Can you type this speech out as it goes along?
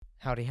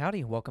Howdy,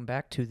 howdy. Welcome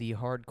back to the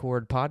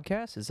Hardcore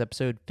Podcast. It's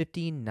episode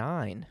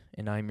 59,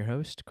 and I'm your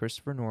host,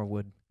 Christopher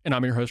Norwood. And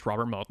I'm your host,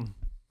 Robert Melton.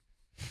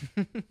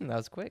 That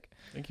was quick.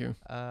 Thank you.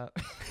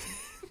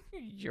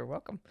 You're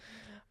welcome.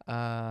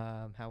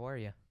 How are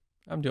you?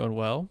 I'm doing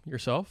well.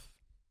 Yourself?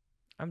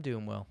 I'm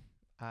doing well.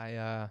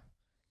 I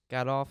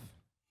got off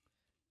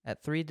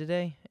at 3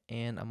 today,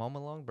 and I'm on my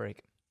long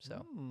break.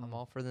 So I'm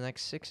off for the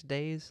next 6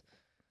 days.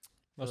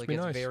 Must like be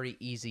it's nice. very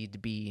easy to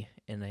be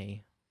in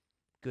a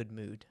good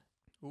mood.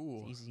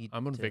 Ooh, It's easy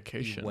I'm on to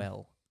vacation. Be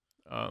well.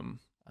 after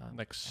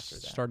that.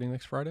 Starting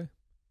next Friday.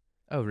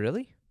 Oh,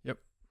 really? Yep.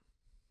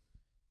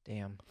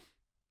 Damn.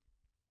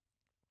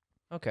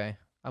 Okay.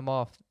 I'm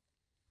off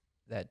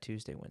that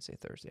Tuesday, Wednesday,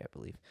 Thursday, I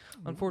believe.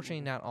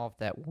 Unfortunately, not off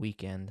that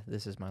weekend.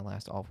 This is my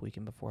last off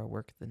weekend before I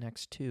work the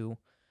next two.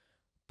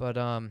 But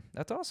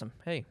that's awesome.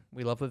 Hey,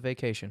 we love a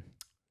vacation.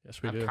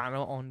 Yes, we I'm do. kind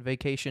of on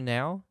vacation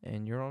now,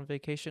 and you're on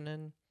vacation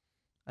in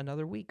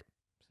another week.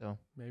 So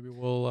Maybe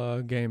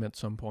we'll game at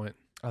some point.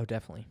 Oh,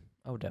 definitely.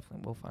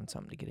 We'll find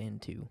something to get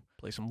into.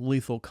 Play some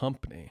Lethal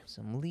Company.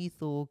 Some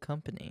Lethal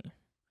Company.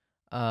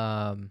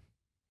 So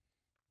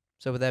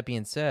with that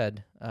being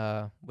said,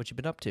 what you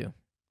been up to?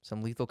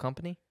 Some Lethal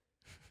Company?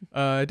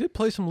 I did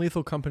play some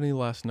Lethal Company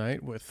last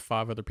night with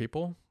 5 other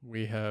people.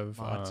 We have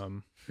Mods.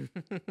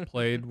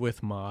 played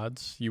with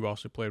mods. You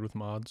also played with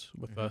mods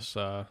with Mhm.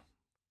 us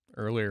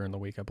earlier in the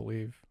week, I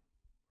believe.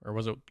 Or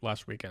was it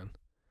last weekend?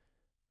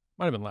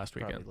 Might have been last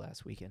weekend. Probably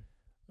last weekend.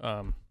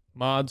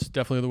 Mods,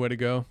 definitely the way to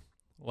go.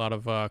 A lot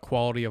of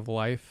quality of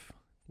life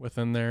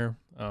within there.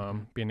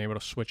 Mhm. Being able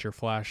to switch your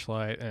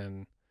flashlight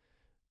and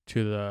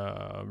to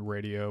the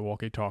radio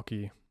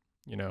walkie-talkie,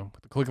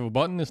 with the click of a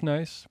button is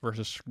nice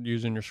versus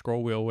using your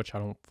scroll wheel, which I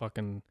don't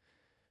fucking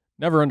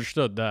never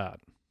understood that.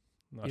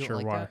 Not You don't sure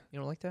like why. that? You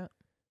don't like that?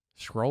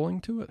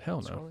 Scrolling to it? Hell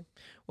no. Scrolling?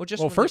 Well,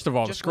 just Well, when first of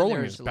all, the just when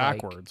scrolling is there's, like,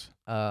 backwards.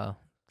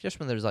 just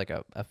when there's like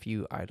a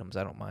few items,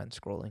 I don't mind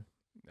scrolling.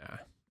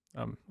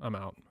 Nah, I'm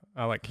out.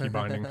 I like key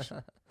bindings.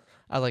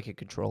 I like a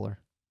controller.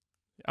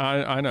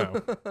 I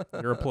know.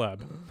 You're a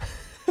pleb.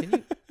 Can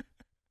you?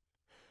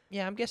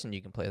 Yeah, I'm guessing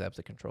you can play that with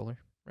a controller.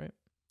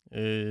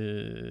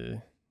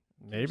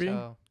 Maybe.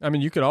 So, I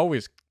mean, you could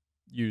always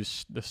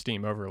use the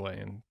Steam overlay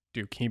and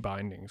do key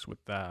bindings with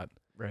that.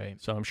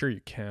 right. So I'm sure you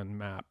can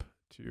map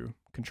to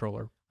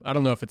controller. I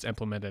don't know if it's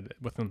implemented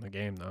within the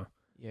game, though.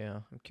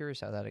 Yeah, I'm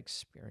curious how that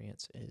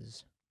experience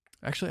is.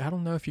 Actually, I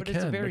don't know if you But can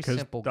it's a very because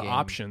simple the game.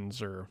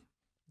 options are...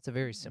 It's a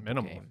very simple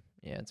Minimal. game.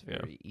 Yeah, it's Yeah.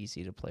 very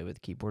easy to play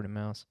with keyboard and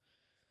mouse.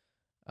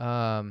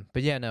 But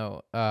yeah,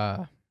 no.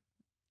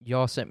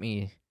 Y'all sent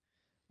me.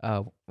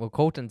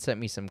 Colton sent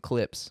me some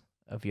clips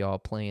of y'all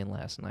playing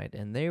last night,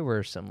 and they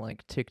were some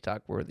like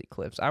TikTok worthy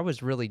clips. I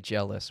was really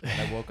jealous when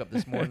I woke up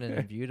this morning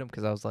and viewed them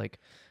because I was like,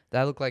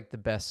 that looked like the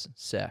best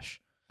sesh.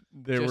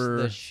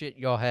 The shit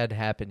y'all had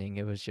happening.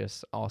 It was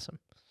just awesome.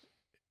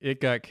 It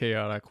got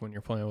chaotic when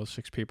you're playing with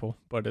 6 people,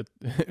 but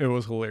it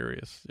was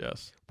hilarious.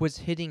 Yes. Was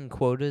hitting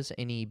quotas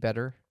any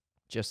better?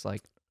 Just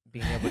like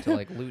being able to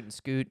like loot and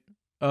scoot.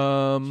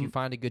 Did you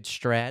find a good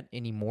strat?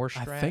 Any more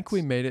strats? I think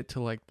we made it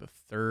to like the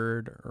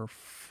 3rd or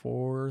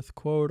 4th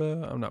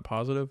quota. I'm not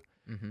positive.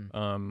 Mm-hmm.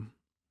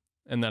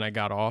 And then I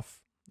got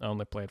off. I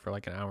only played for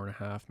like an hour and a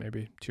half,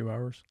 maybe 2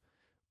 hours.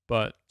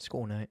 But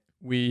School night.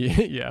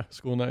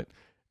 school night.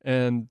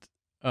 And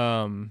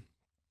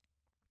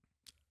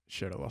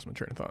shit, I lost my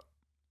train of thought.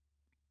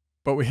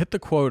 But we hit the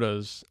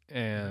quotas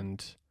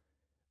and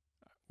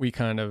we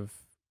kind of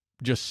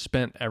just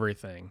spent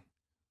everything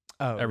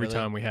Oh, every really?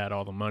 time we had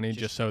all the money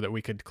just so that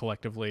we could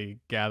collectively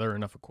gather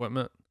enough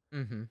equipment.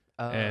 Mm-hmm.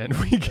 And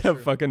we that's kept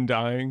true. fucking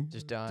dying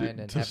Just dying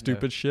and to having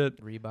stupid shit.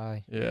 to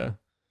rebuy. Yeah.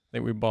 I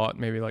think we bought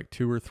maybe like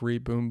 2 or 3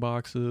 boom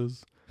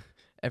boxes.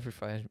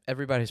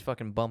 Everybody's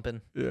fucking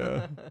bumping.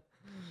 Yeah.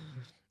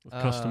 With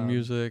custom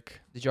music.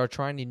 Did y'all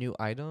try any new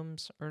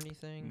items or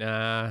anything?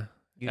 Nah.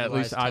 Utilize at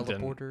least I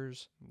didn't.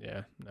 teleporters?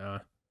 Yeah, nah.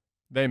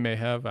 They may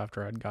have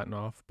after I'd gotten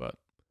off, but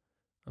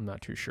I'm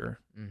not too sure.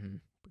 Mm-hmm.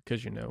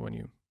 Because, when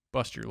you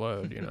bust your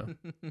load,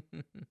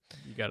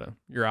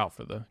 you're out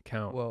for the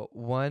count. Well,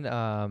 one,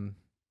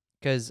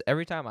 because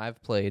every time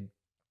I've played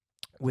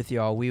with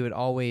y'all, we would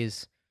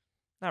always,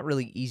 not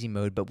really easy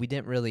mode, but we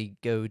didn't really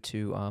go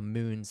to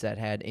moons that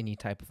had any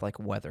type of like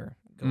weather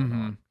going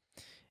on.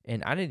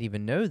 And I didn't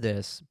even know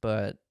this,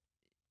 but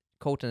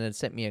Colton had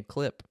sent me a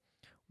clip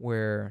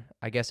where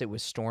I guess it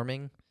was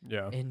storming,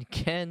 Yeah. and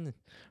Ken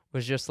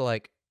was just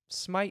like,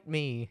 smite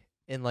me.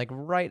 And like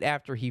right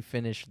after he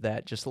finished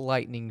that, just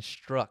lightning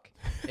struck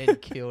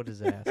and killed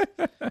his ass.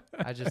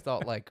 I just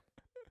thought like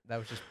that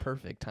was just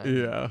perfect timing.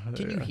 Yeah.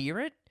 Can you hear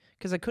it?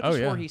 Because I could Oh, have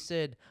swore yeah. he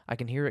said, I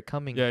can hear it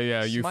coming.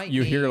 Yeah. Smite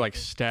You hear me. like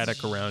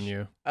static around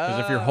you.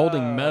 Because if you're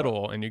holding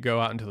metal and you go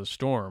out into the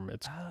storm,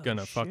 it's Oh, going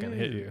to fucking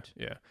hit you. shoot.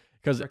 Yeah.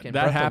 Because Frickin' Breath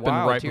that of the happened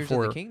Wild, right Tears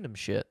before. of the Kingdom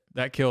shit.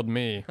 That killed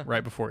me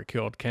right before it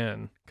killed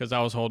Ken. Because I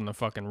was holding a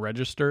fucking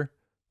register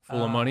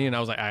full of money, and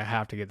I was like, I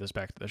have to get this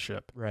back to the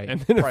ship. Right.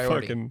 And then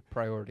Priority.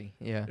 Priority.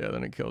 Yeah. Yeah,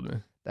 then it killed me.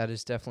 That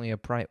is definitely a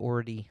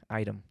priority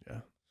item. Yeah.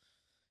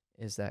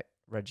 Is that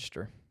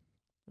register.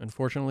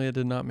 Unfortunately, it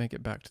did not make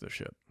it back to the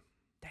ship.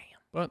 Damn.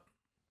 But,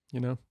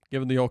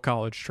 give it the old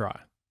college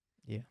try.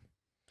 You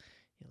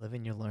live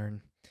and you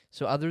learn.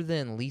 So other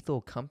than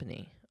Lethal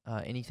Company,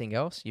 anything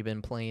else? You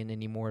been playing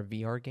any more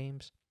VR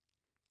games?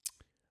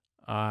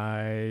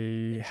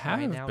 I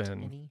Trying have out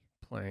been any?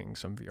 playing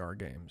some VR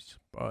games,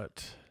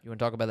 but You want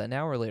to talk about that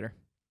now or later?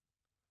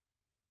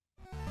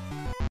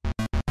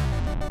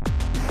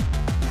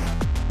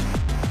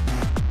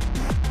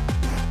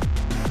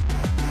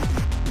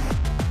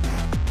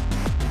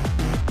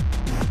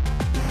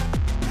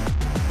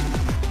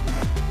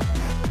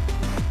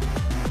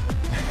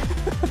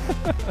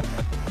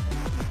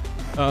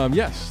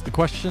 yes,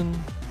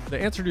 the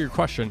answer to your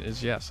question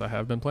is yes. I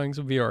have been playing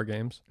some VR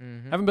games.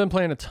 Mm-hmm. Haven't been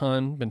playing a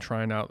ton. Been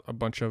trying out a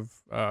bunch of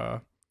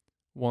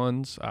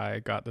ones. I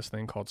got this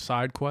thing called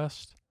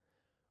SideQuest.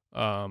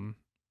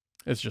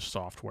 It's just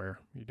software.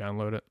 You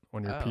download it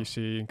on your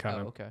PC and kind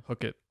of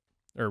hook it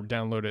or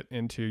download it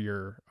into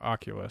your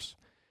Oculus,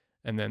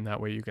 and then that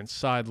way you can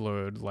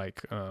sideload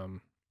like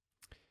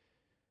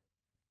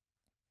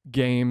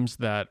games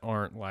that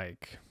aren't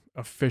like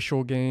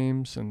official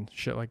games and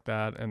shit like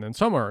that. And then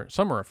some are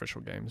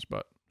official games,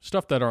 but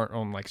stuff that aren't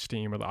on like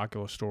Steam or the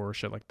Oculus Store or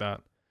shit like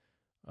that.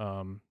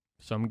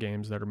 Some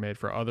games that are made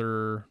for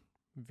other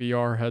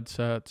VR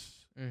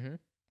headsets.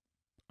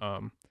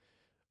 Mm-hmm.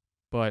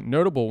 But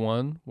notable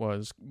one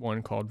was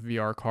one called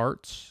VR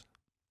Karts.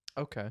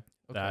 Okay.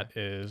 That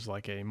is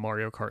like a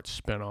Mario Kart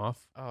spinoff.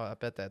 Oh, I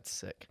bet that's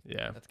sick.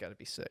 Yeah. That's got to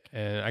be sick.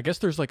 And I guess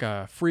there's like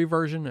a free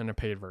version and a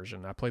paid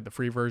version. I played the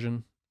free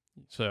version.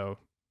 So,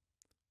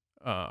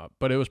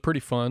 but it was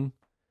pretty fun.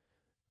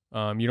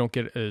 You don't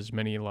get as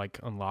many like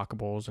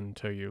unlockables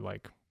until you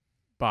like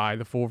buy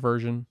the full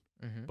version.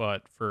 Mm-hmm.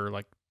 But for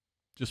like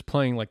just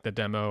playing like the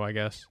demo, I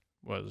guess,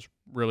 was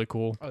really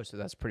cool. Oh, so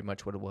that's pretty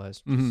much what it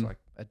was. Mhm. Just like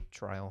a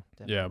trial.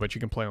 Demo. Yeah, but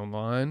you can play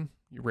online.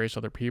 You race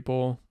other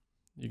people.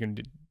 You can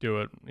do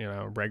it,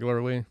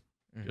 regularly,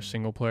 just Mhm.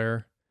 single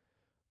player.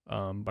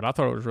 But I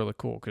thought it was really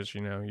cool because,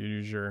 you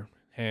use your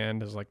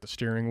hand as like the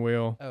steering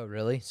wheel. Oh,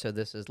 really? So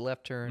this is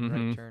left turn,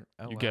 Mhm. right turn.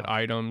 Oh, You get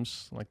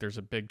items, like there's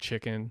a big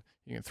chicken.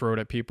 You can throw it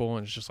at people,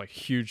 and it's just like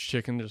huge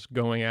chicken just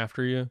going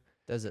after you,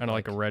 Does it kind of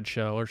like a red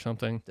shell or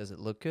something. Does it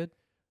look good?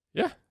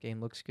 Yeah.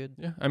 Game looks good.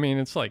 Yeah, I mean,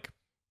 it's like,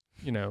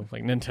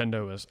 like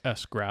Nintendo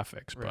S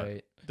graphics, but Right.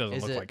 it doesn't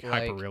Is look it like like-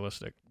 hyper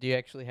realistic. Do you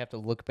actually have to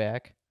look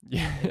back?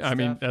 Yeah, and I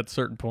mean, stuff? at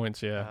certain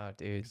points, yeah. Oh,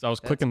 dude. 'Cause I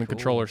was that's clicking the cool.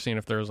 controller, seeing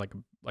if there was like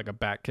a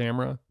back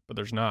camera, but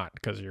there's not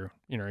because you're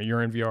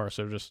in VR,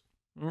 so just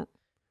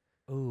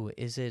Ooh,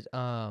 is it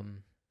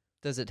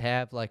does it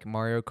have like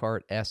Mario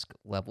Kart-esque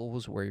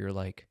levels where you're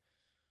like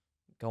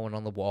going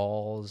on the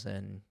walls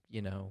and,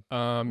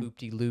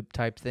 loop-de-loop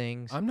type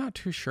things? I'm not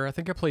too sure. I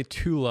think I played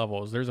 2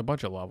 levels. There's a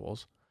bunch of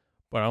levels,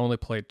 but I only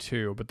played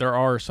 2. But there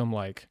are some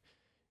like,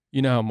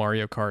 how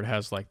Mario Kart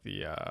has like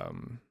the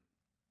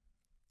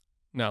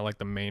not like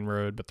the main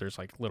road, but there's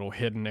like little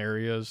hidden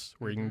areas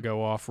where you can Mhm.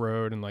 go off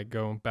road and like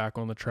go back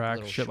on the track,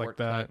 little shit like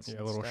that. shortcuts Yeah, a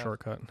and little stuff.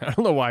 shortcut. I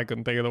don't know why I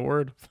couldn't think of the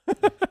word.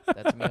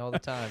 That's me all the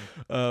time.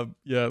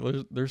 Yeah,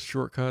 there's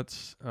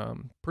shortcuts.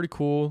 Pretty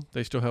cool.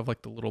 They still have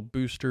like the little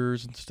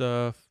boosters and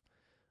stuff.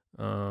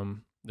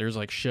 There's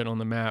like shit on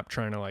the map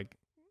trying to like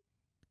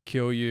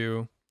kill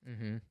you.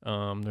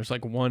 Mm-hmm. There's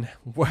like one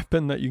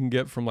weapon that you can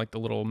get from like the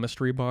little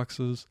mystery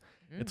boxes.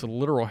 It's a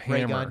literal Ray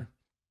hammer.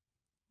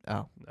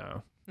 gun?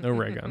 No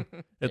ray gun.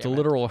 It's a Damn it.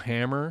 literal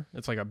hammer.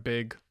 It's like a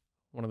big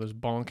one of those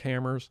bonk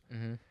hammers.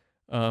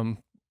 Mhm.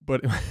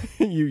 But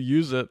you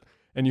use it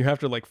and you have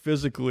to like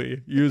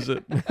physically use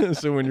it.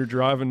 So when you're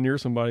driving near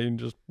somebody and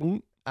just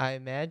boom. I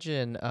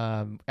imagine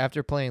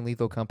after playing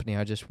Lethal Company,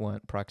 I just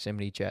want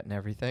proximity chat and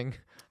everything.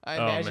 I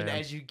Oh, imagine man.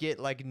 as you get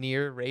like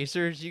near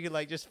racers, you can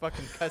like just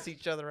fucking cuss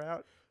each other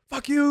out.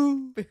 Fuck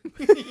you.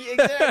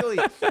 Exactly.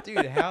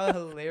 Dude, how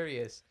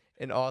hilarious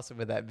and awesome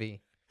would that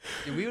be?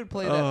 Dude, we would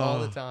play that all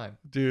the Oh, time.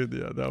 Dude,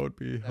 yeah, that would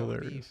be That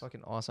hilarious. would be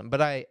fucking awesome. But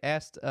I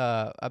asked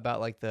about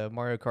like the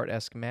Mario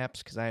Kart-esque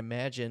maps because I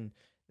imagine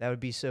that would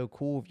be so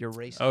cool if you're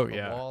racing Oh, on the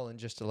yeah. wall and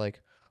just to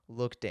like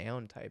look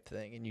down type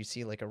thing and you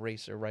see like a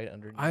racer right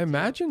underneath. I you.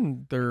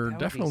 imagine they're That would be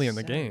definitely in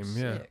the so game.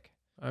 Yeah. sick.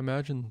 I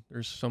imagine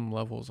there's some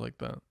levels like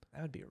that.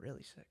 That would be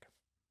really sick.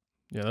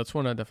 Yeah, that's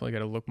one I definitely got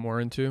to look more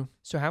into.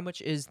 So how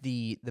much is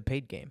the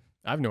paid game?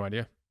 I have no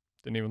idea.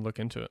 Didn't even look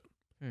into it.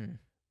 Hmm.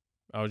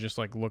 I was just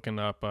like looking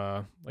up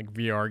like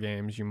VR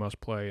games you must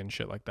play and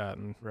shit like that,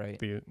 and Right.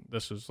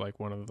 this is like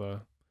one of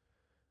the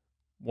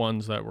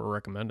ones that were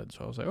recommended.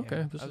 So I was like, Yeah,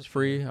 okay, this I is was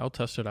free. I'll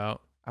test it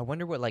out. I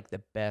wonder what like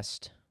the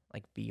best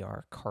like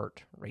VR kart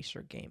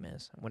racer game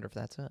is. I wonder if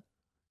that's it.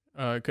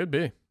 It could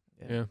be.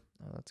 Yeah.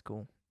 Oh, that's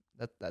cool.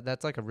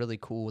 That's like a really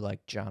cool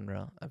like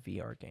genre of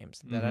VR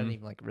games that I didn't Mhm.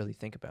 even like really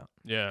think about.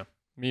 Yeah.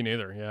 Me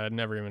neither. Yeah, I'd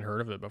never even heard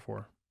of it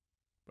before.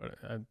 But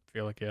I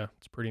feel like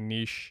it's pretty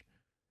niche.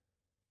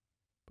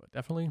 But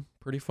definitely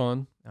pretty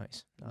fun.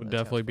 Nice. Would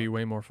definitely be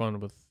way more fun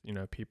with,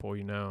 people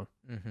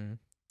Mm-hmm.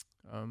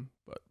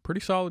 But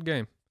pretty solid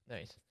game.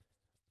 Nice.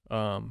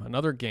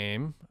 Another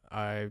game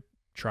I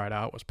tried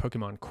out was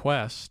Pokemon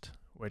Quest,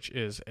 which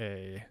is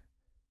a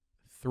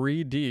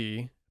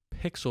 3D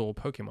pixel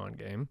Pokemon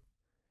game.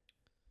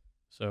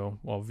 So,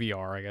 well,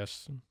 VR, I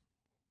guess.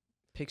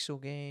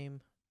 Pixel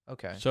game.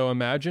 Okay. So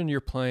imagine you're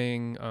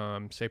playing,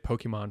 say,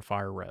 Pokemon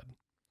Fire Red.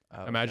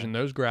 Oh, Imagine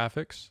those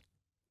graphics,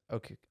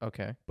 Okay.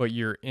 Okay. but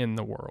you're in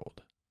the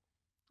world.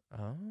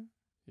 Oh.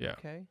 Yeah.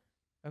 Okay.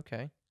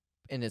 Okay.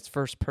 And it's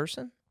first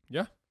person,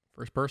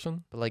 First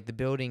person. but like the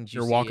buildings.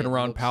 You're see, walking it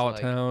around looks Pallet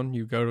like- Town.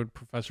 You go to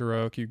Professor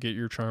Oak. You get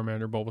your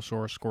Charmander,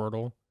 Bulbasaur,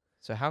 Squirtle.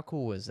 So how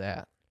cool was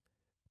that?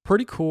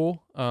 Pretty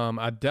cool.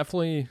 I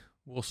definitely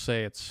will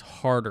say it's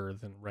harder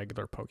than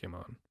regular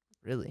Pokemon.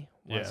 Really?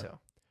 Why Yeah.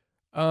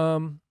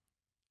 so?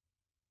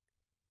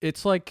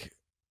 It's like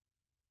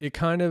it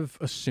kind of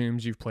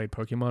assumes you've played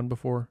Pokemon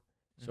before,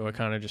 so it Mhm.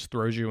 kind of just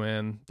throws you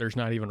in. There's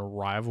not even a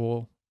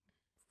rival.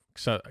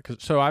 So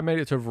I made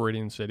it to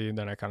Viridian City, and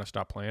then I kind of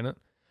stopped playing it.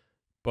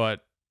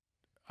 But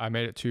I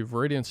made it to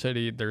Viridian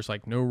City. There's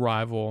like no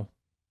rival,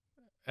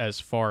 as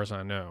far as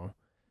I know.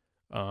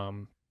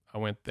 I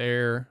went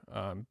there,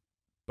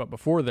 but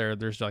before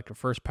there's like the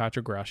first patch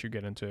of grass you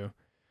get into,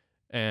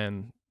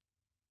 and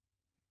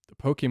the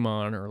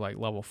Pokemon are like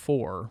level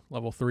 4,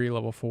 level 3,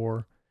 level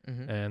 4.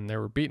 Mhm. And they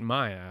were beating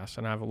my ass,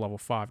 and I have a level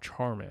 5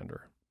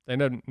 Charmander. They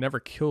never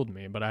killed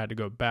me, but I had to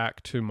go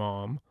back to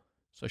Mom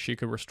so she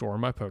could restore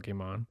my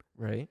Pokemon,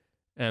 Right.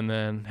 and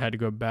then had to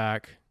go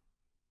back,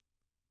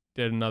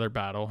 did another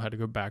battle, had to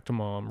go back to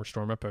Mom,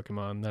 restore my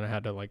Pokemon. Then I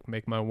had to like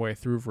make my way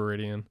through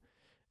Viridian,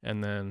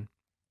 and then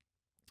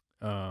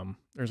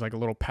there's like a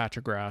little patch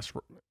of grass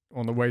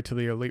on the way to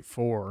the Elite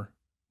Four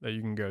that you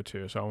can go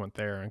to. So I went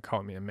there and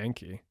caught me a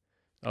Mankey.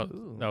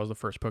 Ooh. That was the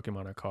first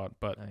Pokemon I caught,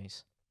 but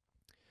Nice.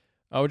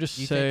 I would just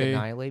Do you say think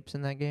Annihilape's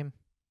in that game?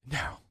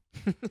 no.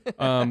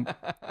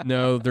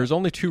 No, there's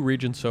only 2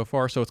 regions so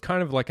far, so it's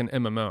kind of like an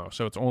MMO.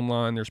 So it's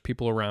online, there's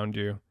people around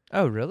you.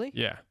 Oh, really?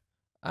 Yeah.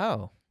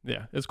 Oh.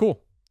 Yeah, it's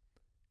cool.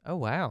 Oh,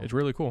 wow. It's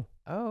really cool.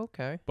 Oh,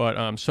 okay.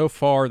 But so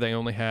far they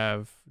only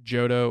have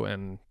Johto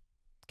and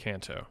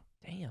Kanto.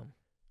 Damn.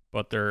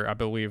 But I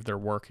believe they're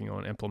working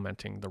on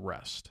implementing the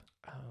rest.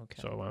 Oh,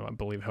 okay. So I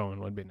believe Hoenn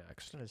would be I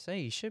next. was gonna say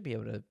you should be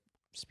able to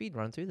speed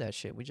run through that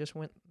shit. We just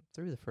went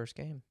through the first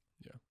game.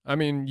 Yeah. I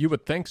mean, you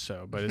would think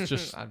so, but it's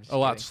just I'm just a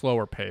lot kidding.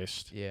 slower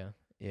paced. Yeah.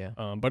 Yeah.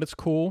 But it's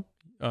cool.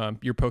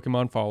 Your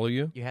Pokemon follow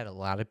you. You had a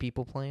lot of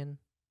people playing.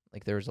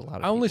 Like there was a lot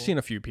of. I only people? seen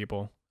a few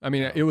people. I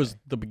mean, Oh, it was okay.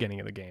 the beginning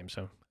of the game,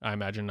 so I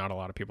imagine not a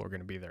lot of people are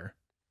going to be there,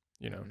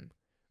 you know.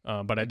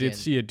 Mhm. But I did Again-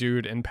 see a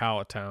dude in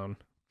Pallet Town.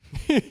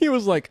 He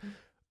was like,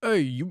 "Hey,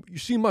 you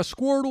see my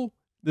Squirtle?"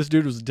 This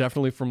dude was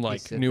definitely from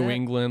like said New that?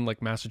 England,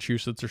 like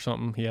Massachusetts or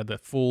something. He had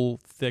that full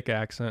thick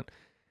accent.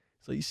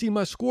 So you see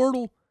my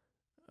Squirtle?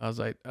 I was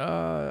like,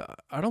 I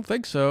don't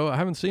think so. I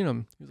haven't seen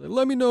him. He's like,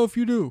 let me know if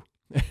you do.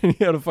 And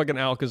he had a fucking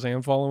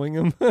Alakazam following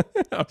him. I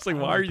was like, Oh,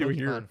 why are the you Pokemon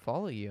here?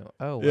 Follow you.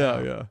 Oh, wow.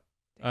 Yeah, yeah.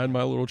 I had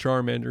my little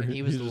Charmander. And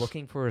he was He's just-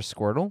 looking for a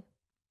Squirtle.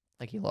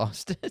 Like he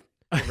lost it.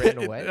 It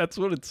ran away. That's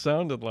what it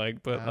sounded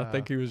like, but I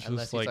think he was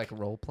Unless just he's like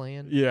role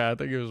playing. yeah, I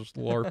think he was just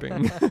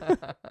LARPing.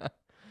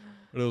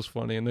 But it was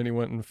funny. And then he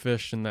went and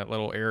fished in that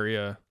little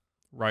area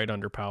right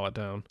under Pallet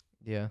Town.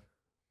 Yeah.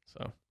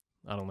 So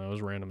I don't know. It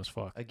was random as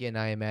fuck. Again,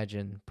 I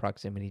imagine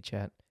proximity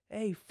chat.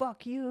 Hey,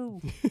 fuck you.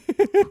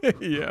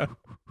 Yeah.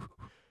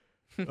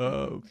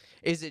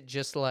 Is it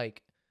just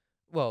like?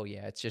 Well,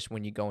 yeah. It's just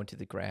when you go into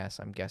the grass.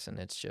 I'm guessing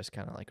it's just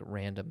kind of like a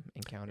random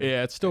encounter.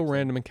 Yeah, it's still type thing.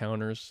 random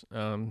encounters.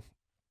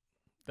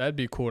 That'd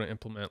be cool to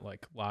implement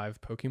like live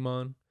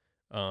Pokemon.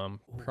 that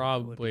would be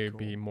Probably cool.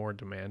 be more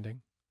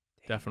demanding,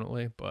 Damn.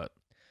 definitely, but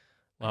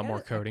a I lot more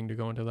gotta- coding to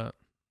go into that.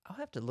 I'll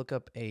have to look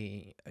up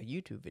a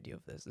YouTube video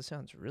of this. This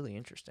sounds really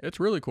interesting. It's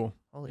really cool.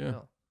 Holy yeah.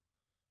 hell.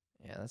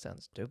 Yeah, that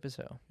sounds dope as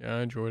hell. Yeah,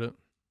 I enjoyed it.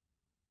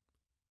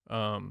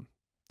 Damn,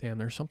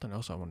 there's something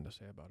else I wanted to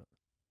say about it.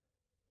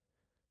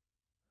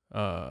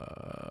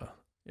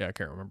 Yeah, I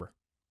can't remember.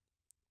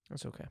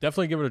 That's okay.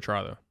 Definitely give it a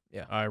try though.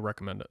 Yeah. I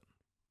recommend it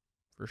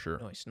for sure.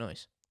 Nice,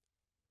 nice.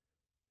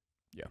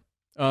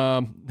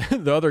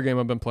 The other game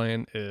I've been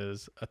playing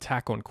is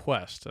Attack on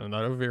Quest,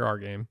 another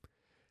VR game.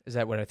 Is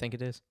that what I think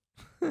it is?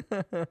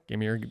 Give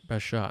me your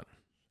best shot.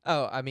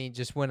 Oh, I mean,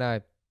 just when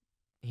I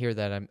hear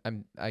that,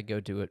 I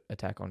go to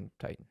Attack on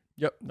Titan.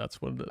 Yep,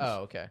 that's what it is. Oh,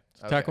 okay.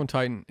 It's Attack on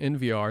Titan in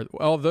VR.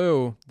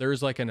 Although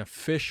there's like an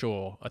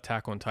official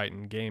Attack on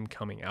Titan game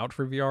coming out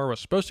for VR. It was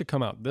supposed to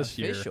come out this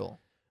year, Official.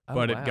 Oh,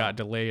 but wow. it got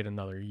delayed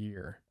another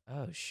year.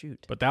 Oh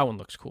shoot. But that one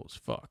looks cool as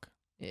fuck.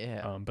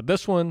 Yeah. But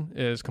this one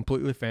is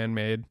completely fan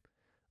made.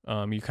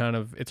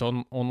 It's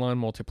on online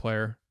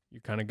multiplayer.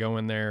 You kind of go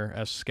in there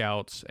as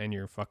scouts, and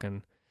you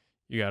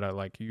gotta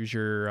like use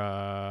your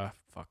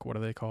what are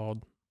they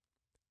called?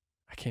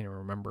 I can't even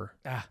remember.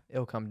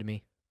 It'll come to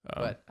me.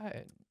 But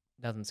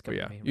nothing's coming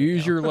yeah, to me. you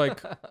use now. your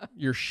like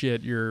your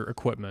shit, your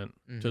equipment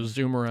to Mhm.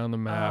 zoom around the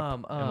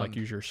map and like um,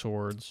 use your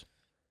swords.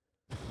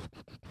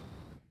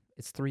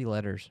 It's 3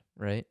 letters,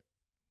 right?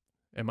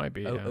 It might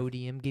be.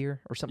 ODM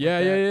gear or something. Yeah,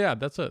 like that? yeah.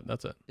 That's it.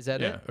 That's it. Is that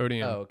Yeah, it?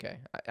 ODM. Oh, okay.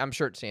 I'm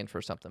sure it stands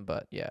for something,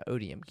 but yeah,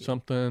 ODM gear.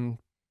 Something.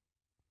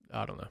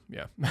 I don't know.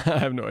 Yeah, I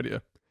have no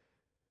idea.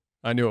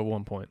 I knew at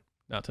one point,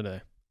 not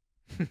today.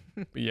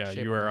 But yeah,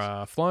 Shit you was.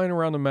 are flying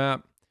around the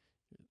map.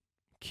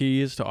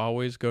 Key is to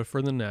always go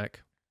for the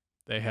neck.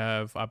 They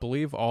have, I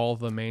believe, all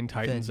the main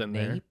titans the in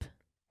there. nape?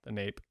 The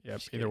nape. Yep.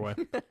 Just Either way.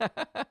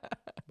 kidding.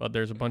 But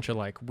there's a bunch of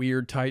like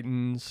weird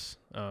titans,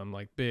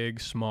 like big,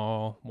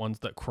 small, ones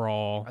that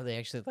crawl. Are they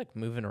actually like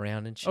moving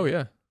around and shit? Oh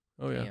yeah.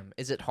 Oh yeah. Damn.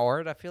 Is it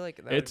hard? I feel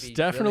like that It's would be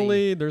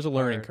definitely there's a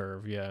learning hard.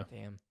 curve. Yeah.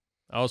 Really... Damn.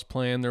 I was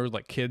playing. There was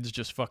like kids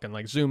just fucking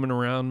like zooming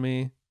around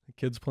me. The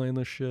kids playing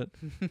this shit.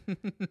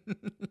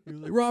 He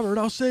was like, Robert,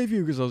 I'll save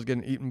you because I was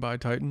getting eaten by a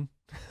titan.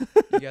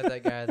 You got the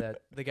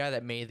guy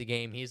that made the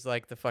game. He's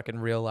like the fucking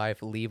real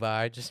life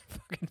Levi, just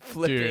fucking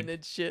flipping Dude.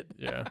 and shit.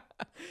 Yeah.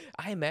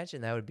 I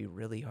imagine that would be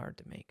really hard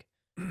to make.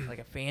 Like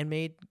a fan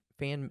made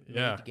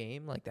Yeah.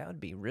 game, like that would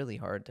be really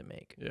hard to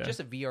make. Yeah. Just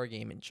a VR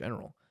game in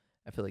general.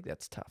 I feel like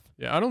that's tough.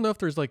 Yeah. I don't know if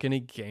there's like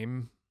any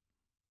game,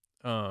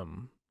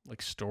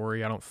 like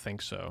story. I don't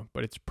think so.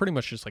 But it's pretty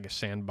much just like a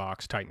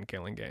sandbox titan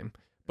killing game.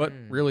 But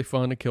really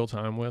fun to kill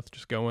time with.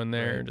 Just go in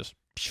there and just.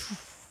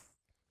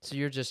 So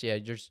you're just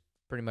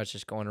pretty much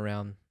just going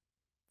around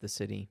the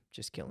city,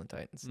 just killing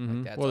titans. Mhm.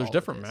 Like that's Well, there's all it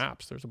different is.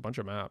 maps. There's a bunch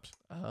of maps.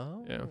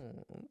 Oh, Yeah.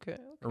 Okay.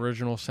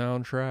 Original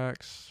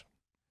soundtracks.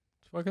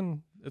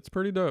 It's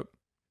pretty dope.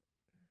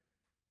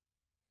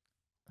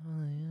 All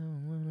I ever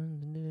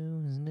wanted to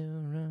do is do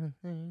the right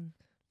thing.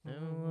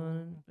 Never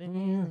wanted to be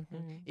like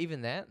that.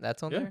 Even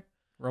that's on Yeah. there?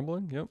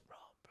 Rumbling. Yep.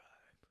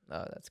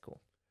 Oh, that's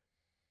cool.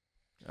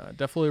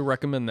 Definitely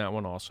recommend that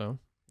one also.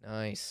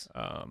 Nice.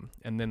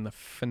 And then the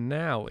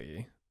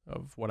finale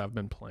of what I've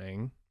been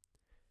playing,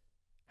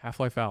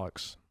 Half-Life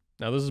Alyx.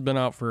 Now this has been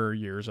out for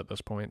years at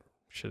this point.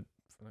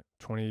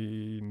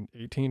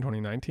 2018,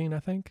 2019, I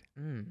think.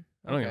 I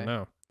don't even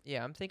know.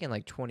 Yeah, I'm thinking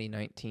like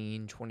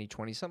 2019,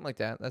 2020, something like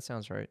that. That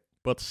sounds right.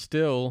 But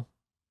still,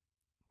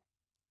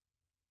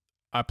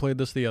 I played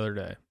this the other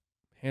day.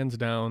 Hands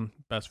down,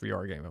 best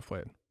VR game I've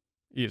played.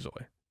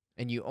 Easily.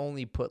 And you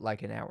only put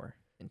like an hour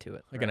into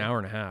it. Like an hour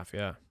and a half,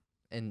 yeah.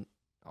 And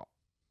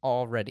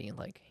already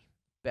like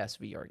best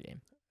VR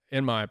game.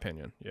 In my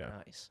opinion, yeah.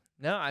 Nice.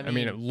 No, I I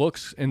mean, it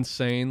looks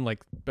insane,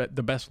 like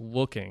the best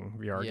looking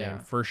VR Yeah. game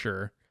for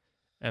sure.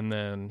 And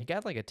then it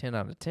got like a 10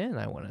 out of 10,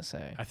 I want to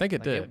say. I think it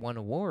Like, did. It won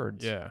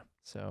awards. Yeah.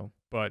 So,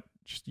 But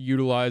just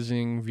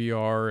utilizing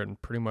VR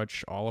and pretty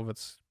much all of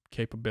its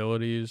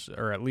capabilities,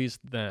 or at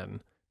least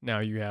then, now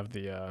you have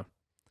the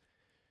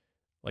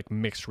like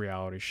mixed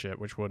reality shit,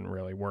 which wouldn't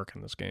really work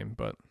in this game,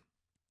 but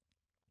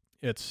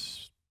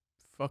it's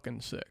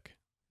fucking sick.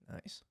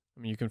 nice. I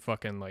mean, you can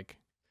fucking like,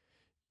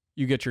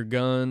 you get your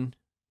gun,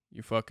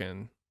 you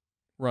fucking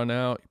run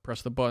out, you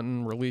press the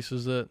button,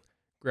 releases it,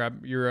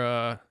 grab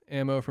your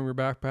ammo from your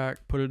backpack,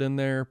 put it in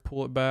there,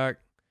 pull it back.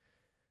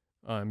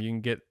 You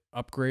can get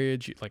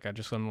upgrades. Like I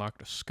just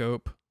unlocked a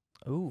scope.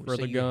 Ooh, for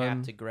so the you gun.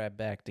 have to grab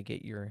back to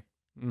get your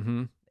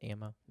Mm-hmm.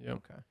 ammo. Yep.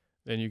 Okay.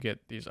 Then you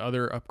get these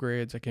other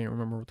upgrades. I can't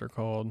remember what they're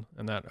called,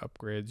 and that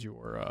upgrades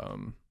your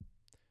what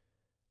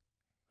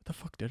the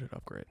fuck did it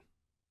upgrade?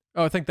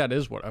 Oh, I think that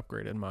is what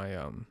upgraded my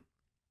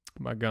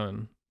my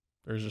gun.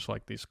 There's just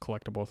like these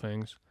collectible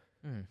things.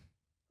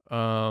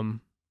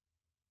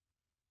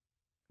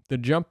 The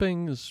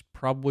jumping is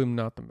probably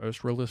not the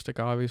most realistic,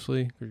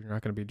 obviously, because you're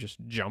not going to be just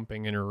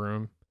jumping in a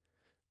room.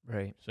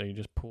 Right. So you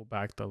just pull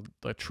back the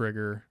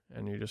trigger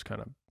and you just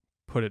kind of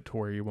put it to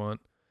where you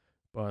want.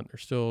 But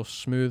there's still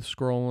smooth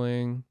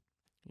scrolling.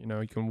 You know,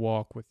 you can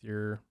walk with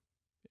your,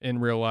 in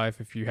real life,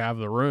 if you have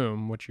the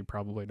room, which you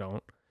probably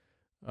don't,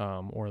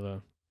 or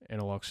the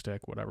analog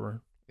stick,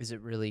 whatever. Is it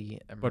really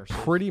immersive? But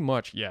pretty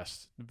much,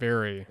 yes,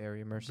 very,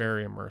 very immersive.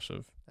 very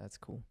immersive. That's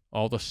cool.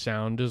 All the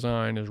sound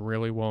design is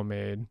really well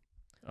made.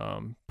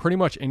 Pretty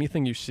much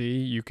anything you see,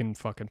 you can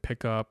fucking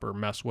pick up or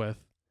mess with.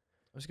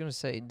 I was gonna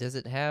say, does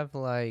it have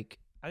like?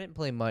 I didn't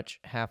play much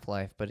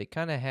Half-Life, but it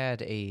kind of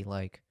had a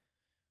like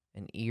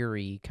an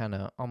eerie kind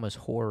of almost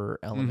horror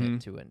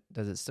element to it.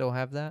 Does it still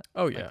have that?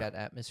 Oh, Like yeah. that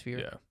atmosphere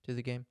Yeah. to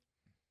the game.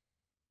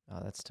 Oh,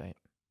 that's tight.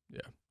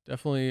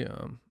 Definitely.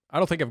 I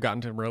don't think I've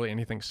gotten to really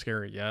anything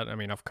scary yet. I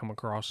mean, I've come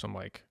across some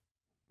like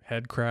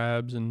head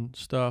crabs and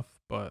stuff,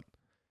 but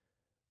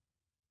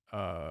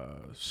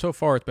so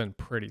far it's been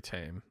pretty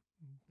tame.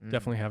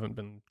 Definitely haven't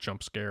been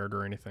jump scared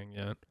or anything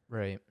yet.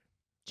 Right.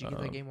 Did you get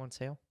that Um, game on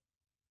sale?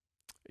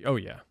 Oh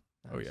yeah,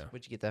 Oh, Nice. yeah.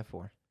 What'd you get that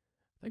for?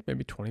 I think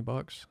maybe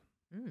 $20,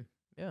 Yeah,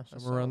 that's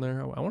somewhere around solid.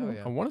 there. I want to.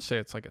 yeah. I want to say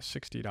it's like a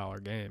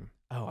 $60 game.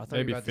 Oh, I thought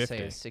Maybe you were about to say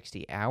a 50.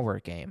 60-hour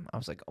game. I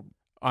was like,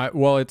 oh,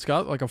 Well, it's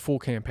got like a full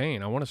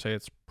campaign. I want to say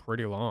it's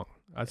pretty long.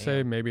 I'd say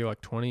Damn. maybe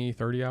like 20,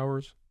 30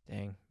 hours.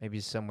 dang. Maybe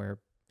somewhere.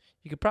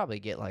 You could probably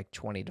get like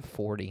 20 to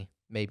 40,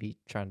 maybe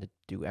trying to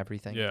do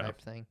everything Yeah. type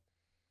thing.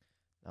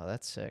 Oh,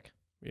 that's sick.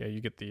 Yeah,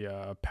 you get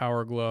the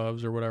power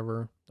gloves or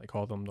whatever. They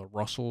call them the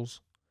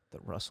Russells. The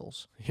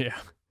Russells. Yeah.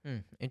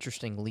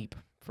 Interesting leap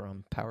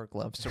from Power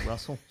Gloves to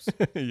Russells.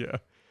 Yeah.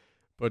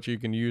 But you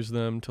can use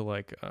them to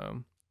like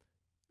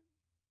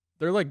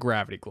they're like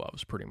gravity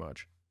gloves pretty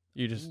much.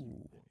 You just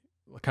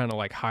kind of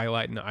like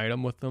highlight an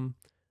item with them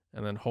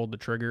and then hold the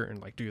trigger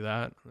and like do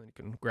that, and then you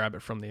can grab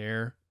it from the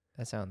air.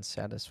 That sounds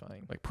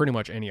satisfying. Like pretty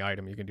much any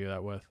item you can do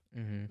that with.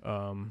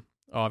 Mm-hmm.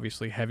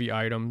 Obviously heavy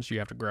items you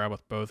have to grab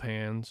with both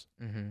hands.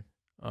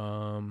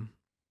 Mm-hmm.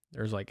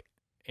 There's like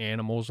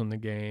animals in the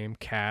game,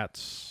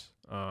 cats,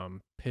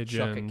 pigeons.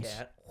 Chuck a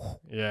cat.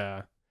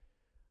 Yeah.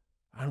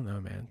 I don't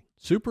know, man.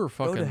 Super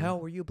fucking. Go to hell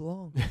where you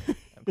belong.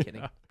 I'm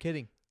kidding.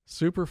 Kidding.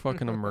 Super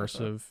fucking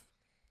immersive.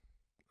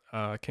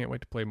 Can't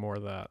wait to play more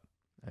of that.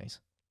 Nice.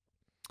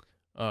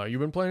 You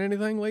been playing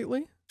anything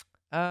lately?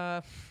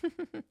 No,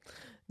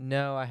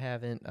 I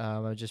haven't.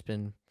 I've just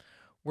been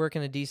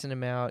working a decent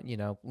amount.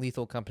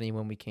 Lethal Company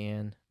when we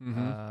can.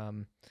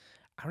 Mm-hmm.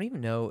 I don't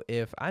even know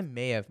if I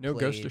may have No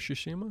played, Ghost of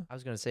Tsushima? I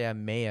was gonna say I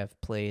may have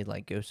played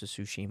like Ghost of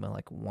Tsushima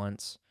like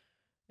once.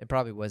 It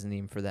probably wasn't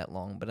even for that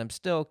long, but I'm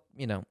still,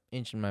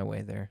 inching my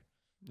way there.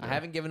 I Yeah.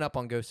 haven't given up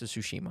on Ghost of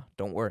Tsushima.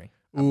 Don't worry.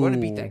 I'm going to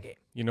beat that game.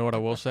 You know what I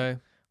will say?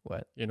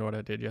 What? You know what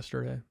I did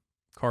yesterday?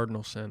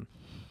 Cardinal sin.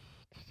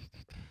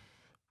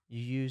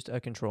 You used a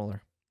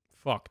controller.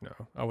 Fuck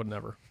no. I would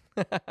never.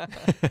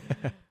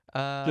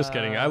 Just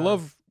kidding. I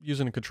love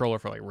using a controller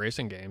for like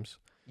racing games.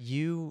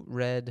 You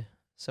read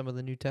some of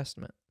the New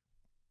Testament.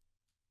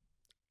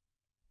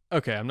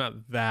 Okay, I'm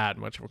not that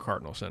much of a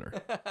cardinal sinner.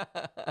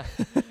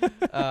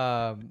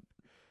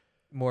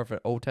 More of an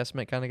Old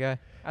Testament kind of guy.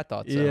 I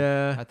thought so.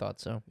 Yeah. I thought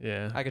so.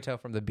 Yeah. I could tell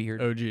from the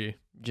beard. OG.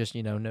 Just,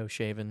 no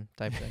shaven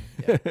type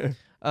thing.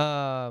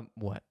 Yeah.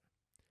 What?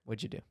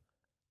 What'd you do?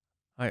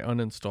 I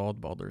uninstalled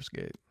Baldur's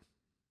Gate.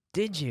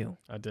 Did you?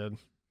 I did.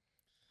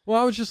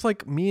 Well, I was just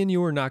like, me and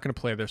you are not going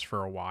to play this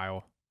for a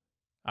while.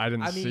 I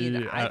didn't see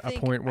a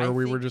point where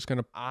we were just going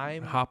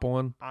to hop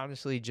on.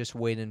 Honestly just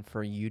waiting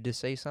for you to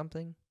say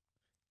something.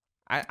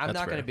 I'm That's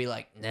not going fair. to be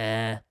like,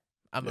 nah,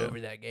 I'm Yeah.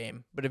 over that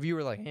game. But if you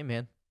were like, hey,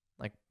 man,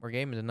 like, we're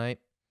gaming tonight.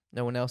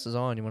 No one else is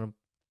on. You want to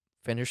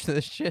finish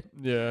this shit?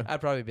 Yeah. I'd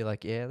probably be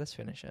like, yeah, let's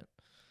finish it.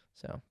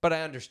 So, but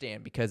I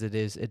understand because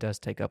it does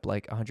take up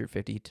like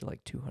 150 to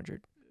like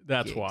 200.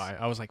 That's gigs. why.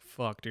 I was like,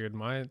 fuck, dude,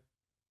 my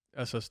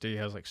SSD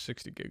has like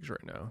 60 gigs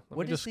right now. Let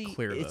What me is just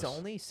clear this. It's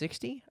only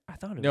 60? I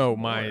thought it was No,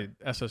 more. my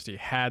SSD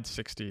had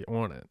 60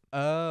 on it.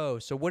 Oh,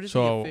 so what is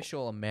the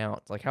official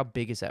amount? Like, how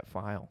big is that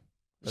file?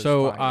 Those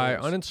So I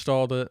files?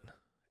 uninstalled it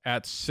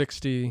at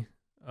 60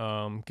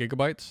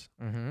 gigabytes.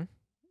 Mm-hmm.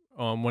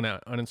 When I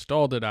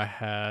uninstalled it, I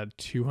had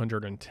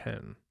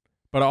 210.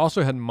 But I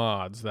also had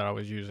mods that I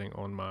was using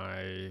on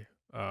my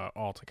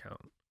alt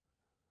account,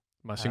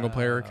 my single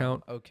player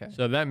account. Okay.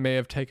 So that may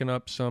have taken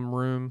up some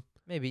room.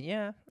 Maybe,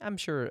 yeah. I'm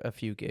sure a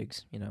few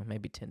gigs,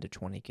 maybe 10 to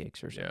 20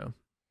 gigs or something. Yeah.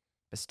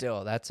 But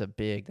still, that's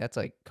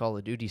like Call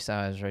of Duty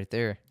size right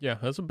there. Yeah,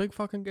 that's a big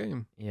fucking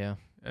game. Yeah.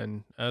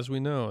 And as we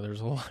know, there's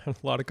a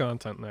lot of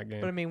content in that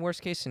game. But I mean,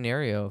 worst case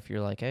scenario, if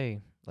you're like, hey,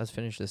 let's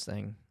finish this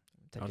thing.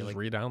 Take I'll you just like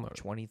re-download it.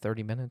 20,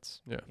 30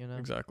 minutes. Yeah,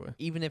 exactly.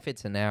 Even if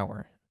it's an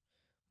hour.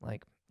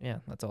 Like, yeah,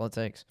 that's all it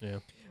takes. Yeah.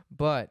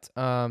 But,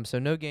 so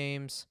no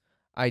games.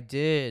 I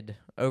did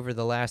over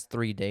the last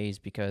 3 days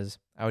because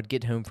I would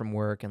get home from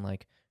work and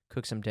like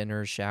cook some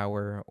dinner,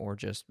 shower, or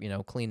just,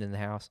 clean in the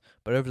house.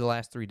 But over the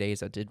last 3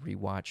 days, I did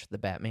rewatch the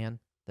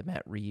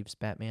Matt Reeves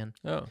Batman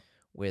Oh.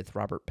 with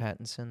Robert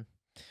Pattinson.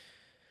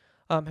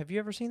 Have you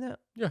ever seen that?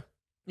 Yeah.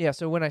 Yeah,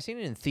 so when I seen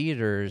it in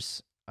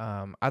theaters,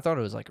 I thought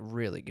it was like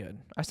really good.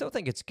 I still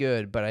think it's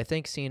good, but I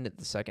think seeing it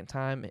the second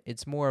time,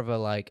 it's more of a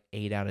like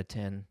 8 out of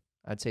 10.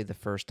 I'd say the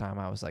first time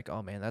I was like,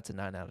 oh man, that's a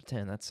 9 out of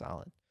 10. That's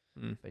solid.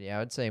 Mm. But yeah, I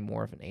would say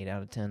more of an 8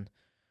 out of 10.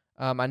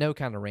 I know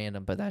kind of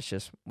random, but that's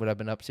just what I've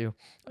been up to.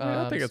 I mean,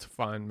 I think it's a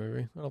fine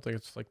movie. I don't think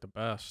it's like the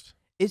best.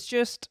 It's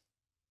just,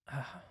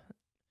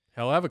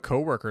 Hell, I have a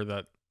coworker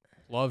that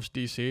loves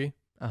DC.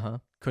 uh-huh.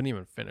 Couldn't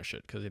even finish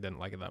it because he didn't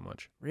like it that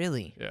much.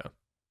 Really? Yeah.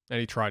 And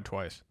he tried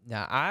twice.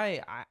 Now,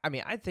 I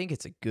mean, I think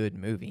it's a good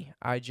movie.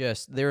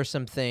 There are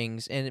some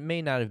things, and it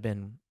may not have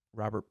been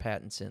Robert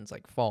Pattinson's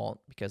like fault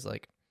because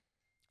like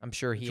I'm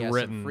sure he It's has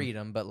written. some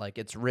freedom, but like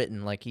it's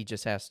written, like he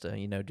just has to,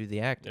 do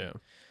the acting.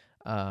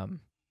 Yeah.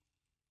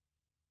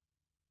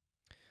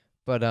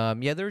 But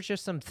yeah, there's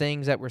just some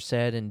things that were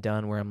said and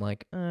done where I'm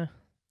like, I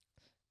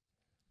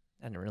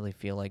didn't really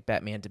feel like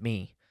Batman to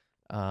me.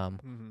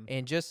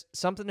 And just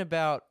something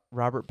about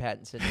Robert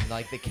Pattinson and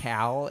like the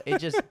cowl, it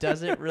just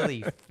doesn't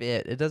really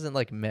fit. It doesn't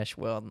like mesh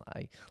well.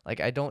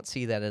 I don't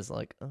see that as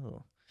like,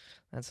 oh,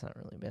 that's not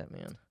really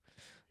Batman.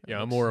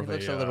 Yeah, It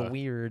looks a little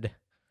weird.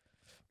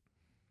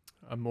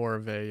 I'm more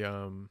of a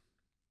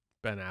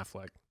Ben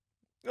Affleck.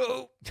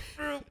 Oh,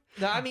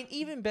 no, I mean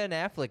even Ben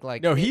Affleck,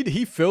 like No,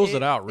 he fills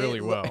it out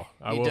really well.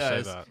 I he will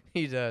does. say that.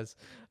 He does.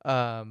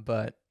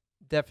 But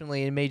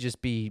definitely, it may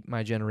just be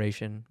my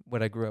generation,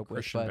 what I grew up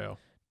Christian with. But Bale.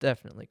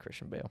 definitely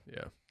Christian Bale.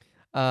 Yeah.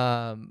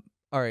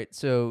 All right.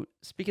 So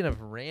speaking of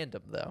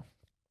random, though,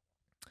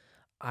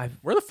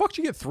 Where the fuck did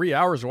you get 3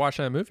 hours to watch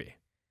that movie?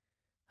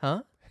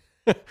 huh?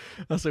 I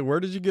was like, where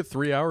did you get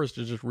 3 hours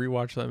to just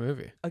rewatch that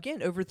movie?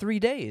 Again, over 3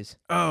 days.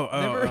 Oh,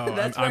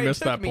 That's I why it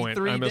missed took that me point.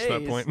 3 I missed that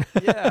days. point.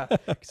 Yeah,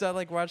 because I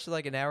like watched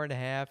like an hour and a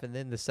half, and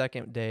then the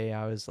second day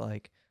I was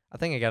like, I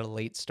think I got a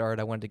late start.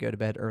 I wanted to go to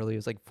bed early. It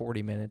was like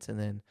 40 minutes, and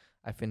then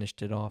I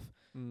finished it off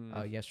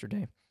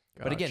yesterday.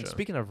 But again, Gotcha.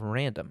 speaking of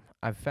random,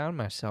 I've found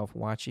myself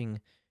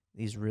watching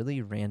these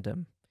really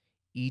random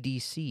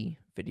EDC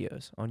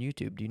videos on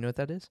YouTube. Do you know what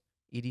that is?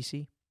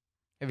 EDC?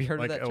 Have you heard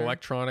like of that term?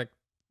 electronic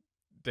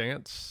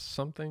dance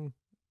something.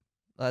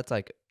 That's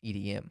like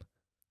EDM.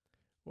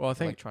 Well, I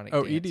think Electronic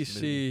oh dance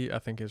EDC I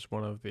think is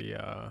one of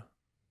the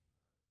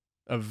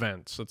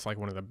events. It's like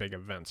one of the big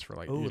events for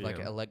like Oh, EDM. like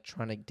an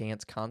electronic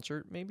dance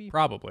concert, maybe?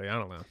 Probably, I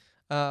don't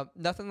know.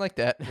 Nothing like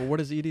that. Well, what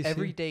is EDC?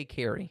 Everyday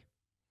carry.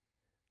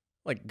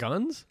 Like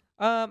guns?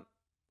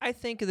 I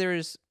think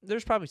there's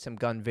probably some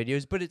gun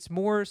videos, but it's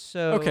more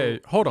so. Okay,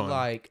 hold on.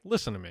 Like,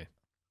 Listen to me.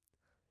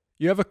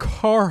 You have a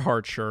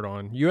Carhartt shirt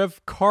on. You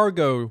have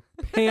cargo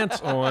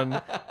pants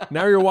on.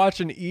 Now you're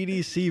watching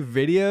EDC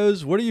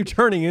videos. What are you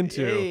turning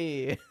into?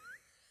 Hey,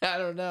 I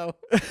don't know.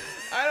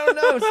 I don't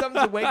know.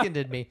 Something's awakened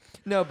in me.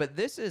 No, but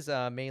this is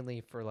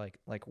mainly for like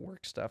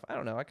work stuff. I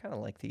don't know. I kind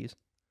of like these.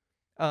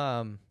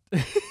 I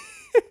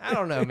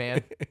don't know,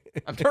 man.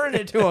 I'm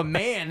turning into a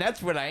man.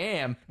 That's what I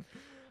am.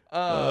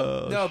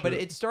 No, but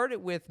shit. it started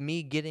with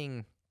me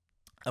getting.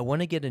 I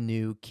want to get a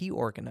new key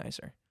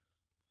organizer.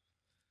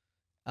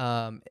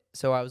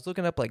 So I was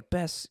looking up like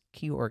best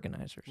key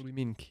organizers, What do you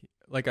mean?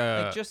 Like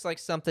a like just like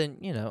something,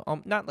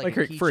 not like like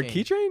a for a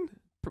keychain. keychain?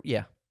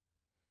 Yeah,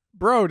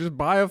 Bro, just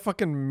buy a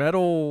fucking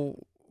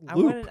metal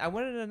loop. I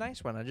wanted a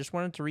nice one. I just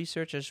wanted to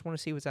research. I just want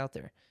to see what's out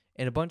there,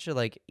 and a bunch of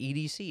like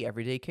EDC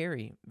everyday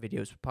carry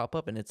videos would pop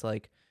up, and it's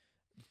like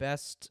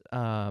best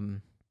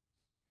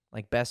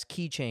best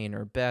keychain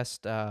or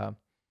best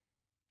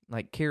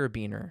like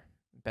carabiner,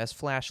 best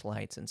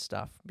flashlights and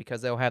stuff,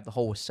 because they'll have the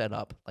whole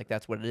setup. Like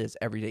that's what it is,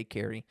 everyday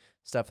carry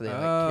stuff that they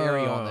like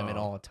carry on them at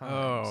all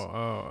times.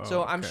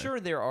 So I'm okay.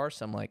 sure there are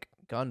some like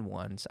gun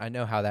ones. I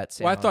know how that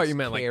sounds. Well, I thought you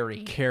meant carry.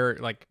 like carry,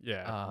 like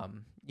yeah.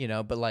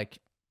 But like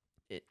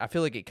I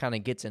feel like it kind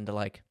of gets into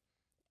like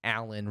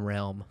Allen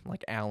realm,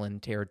 like Allen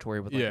territory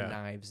with like Yeah.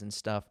 knives and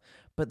stuff.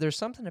 But there's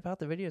something about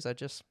the videos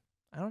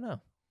I don't know,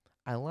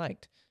 I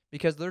liked,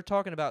 because they're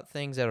talking about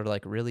things that are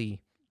like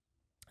really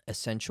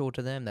essential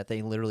to them, that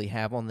they literally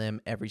have on them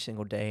every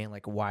single day, and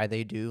like why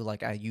they do.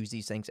 Like I use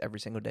these things every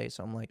single day,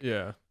 so I'm like,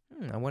 Yeah.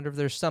 I wonder if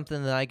there's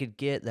something that I could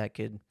get that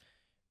could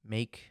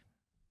make,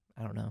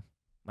 I don't know,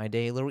 my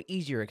day a little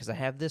easier because I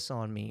have this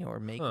on me, or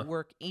make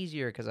work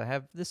easier because I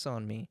have this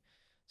on me.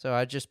 So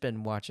I've just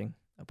been watching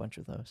a bunch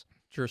of those.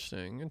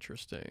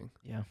 Interesting.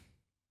 Yeah.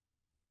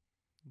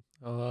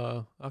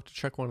 I'll have to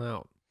check one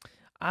out.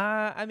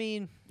 I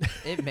mean,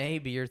 it may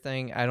be your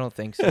thing. I don't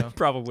think so.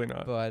 Probably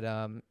not. But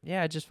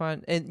yeah, I just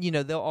find, and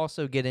they'll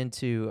also get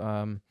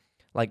into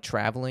like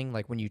traveling,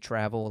 like when you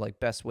travel, like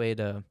best way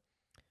to,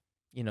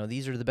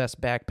 these are the best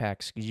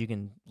backpacks because you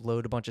can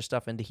load a bunch of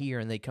stuff into here,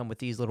 and they come with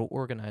these little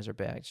organizer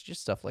bags,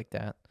 just stuff like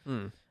that.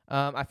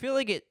 I feel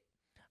like it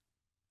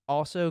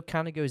also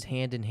kind of goes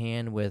hand in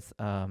hand with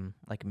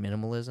like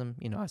minimalism.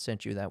 I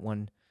sent you that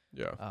one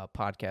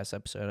podcast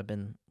episode. I've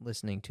been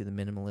listening to the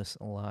Minimalists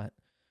a lot,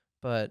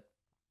 but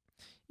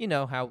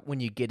how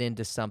when you get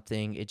into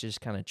something, it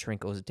just kind of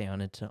trickles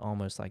down into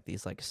almost like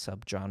these like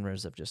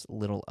subgenres of just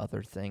little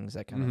other things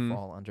that kind of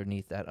fall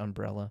underneath that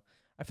umbrella.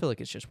 I feel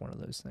like it's just one of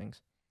those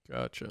things.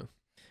 Gotcha.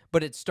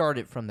 But it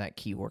started from that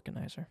key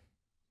organizer,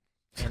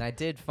 and I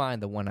did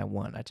find the one I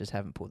want. I just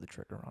haven't pulled the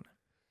trigger on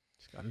it.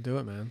 Just got to do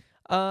it, man.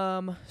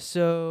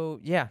 So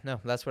yeah,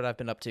 no, that's what I've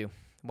been up to.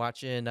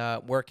 Watching,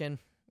 working.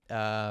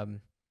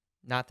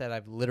 Not that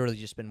I've literally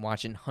just been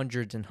watching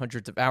hundreds and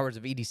hundreds of hours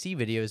of EDC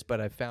videos,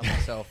 but I found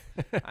myself,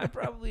 I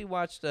probably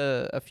watched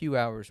a few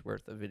hours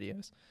worth of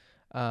videos.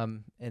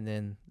 And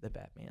then the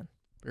Batman.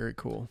 Very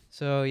cool.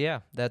 So yeah,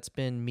 that's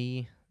been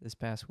me this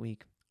past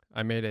week.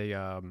 I made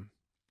a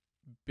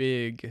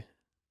big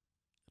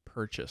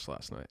purchase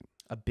last night.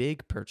 A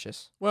big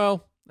purchase.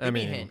 Well, Give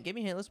me a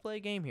hint. Let's play a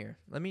game here.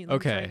 Let me try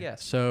to okay.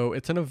 guess. So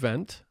it's an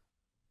event.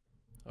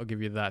 I'll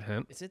give you that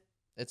hint. Is it?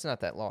 It's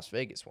not that Las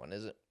Vegas one,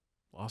 is it?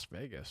 Las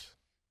Vegas.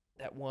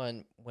 That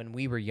one when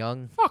we were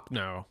young. Fuck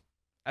no.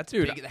 That's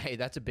Dude, big. Hey,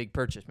 that's a big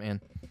purchase,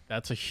 man.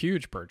 That's a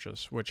huge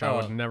purchase, which I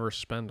would never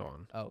spend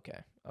on.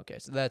 Okay,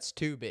 so that's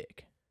too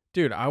big.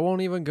 Dude, I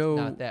won't even go.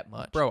 Not that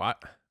much, Bro, I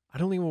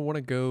don't even want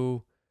to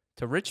go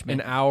to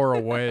Richmond. an hour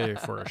away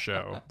for a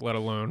show, let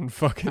alone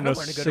fucking a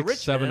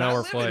 6-7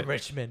 hour flight.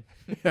 Richmond.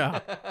 Yeah.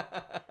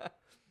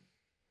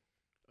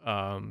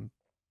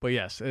 But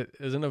yes, it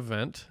is an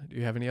event. Do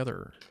you have any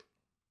other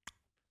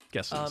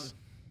guesses?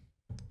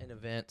 An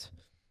event.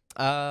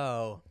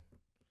 Oh,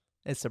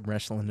 it's some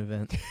wrestling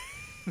event.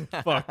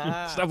 Fuck.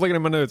 Stop looking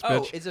at my notes,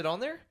 bitch. Oh, is it on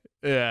there?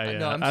 Yeah.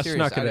 No, I'm I serious.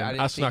 snuck it in. I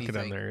didn't I see snuck it in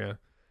anything. there, yeah.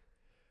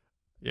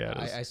 Yeah,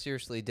 it is. I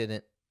seriously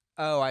didn't.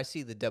 Oh, I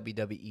see the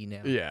WWE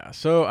now. Yeah.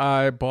 So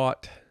I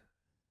bought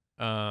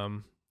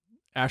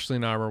Ashley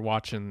and I were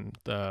watching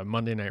the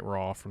Monday Night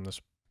Raw from this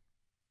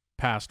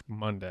past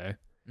Monday.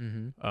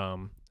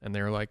 Mm-hmm. And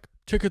they were like,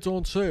 tickets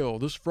on sale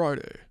this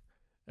Friday.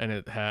 And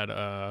it had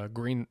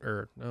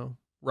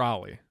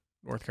Raleigh,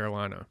 North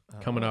Carolina,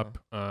 coming up.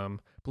 I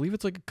believe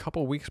it's like a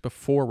couple weeks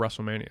before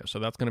WrestleMania. So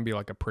that's going to be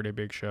like a pretty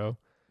big show,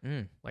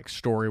 like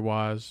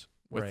story-wise,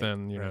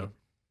 within, you know,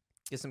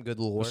 get some good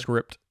lore. the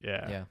script.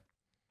 Yeah.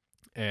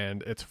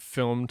 and it's a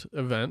filmed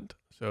event,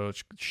 so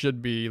it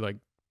should be like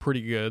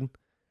pretty good.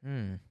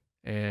 Hmm.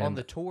 And On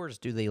the tours,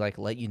 do they like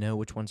let you know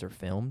which ones are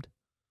filmed,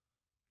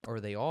 or are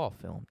they all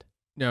filmed?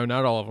 no,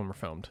 not all of them are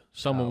filmed.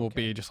 Some of them will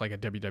okay. be just like a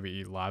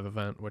WWE live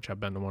event, which I've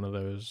been to one of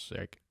those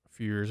like a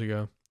few years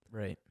ago.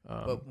 Right.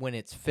 But when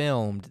it's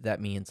filmed,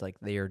 that means like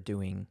they are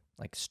doing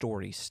like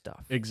story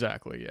stuff.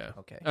 Exactly, yeah.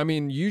 Okay. I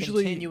mean,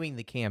 usually, Continuing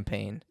the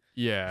campaign.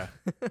 yeah.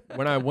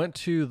 When I went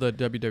to the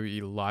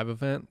WWE live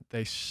event,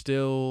 they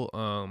still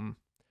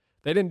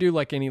they didn't do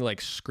like any like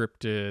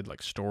scripted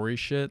like story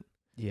shit.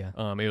 Yeah.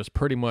 It was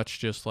pretty much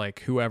just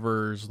like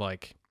whoever's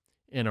like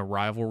in a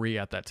rivalry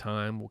at that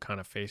time will kind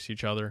of face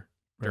each other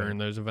during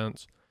those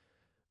events.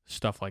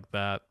 Stuff like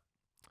that.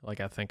 Like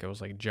I think it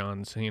was like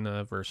John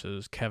Cena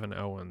versus Kevin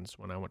Owens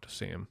when I went to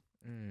see him.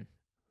 Mm.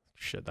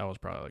 Shit, that was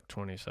probably like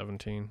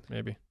 2017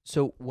 maybe.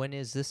 So when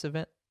is this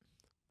event?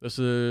 This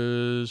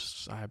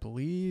is, I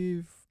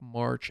believe,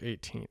 March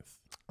 18th.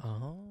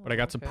 Oh. But I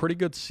got some pretty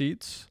good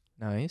seats.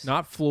 nice.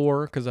 Not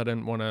floor, because I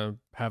didn't want to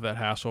have that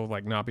hassle of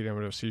like not being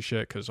able to see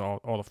shit, because all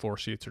the floor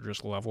seats are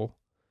just level.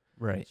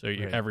 right. So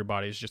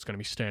everybody's just going to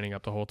be standing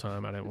up the whole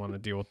time. I didn't want to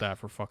deal with that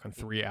for fucking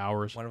 3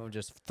 hours. One of them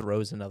just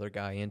throws another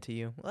guy into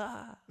you.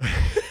 Ah.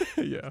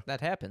 Yeah.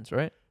 That happens,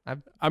 right?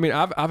 I mean,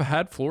 I've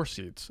had floor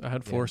seats. I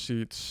had floor Yeah.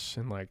 seats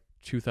in like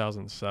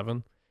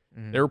 2007.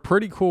 Mhm. They were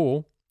pretty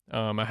cool.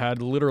 I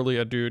had literally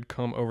a dude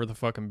come over the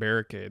fucking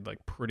barricade,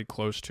 like pretty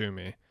close to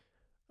me.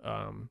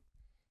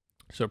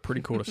 So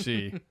pretty cool to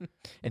see.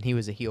 And he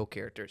was a heel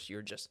character, so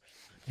you're just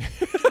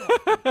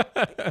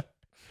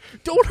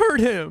Don't hurt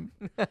him.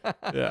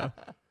 Yeah.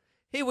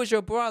 He was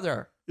your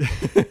brother.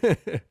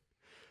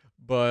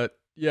 But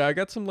yeah, I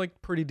got some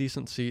like pretty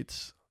decent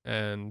seats,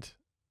 and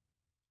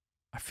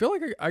I feel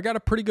like I got a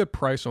pretty good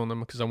price on them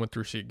because I went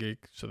through SeatGeek,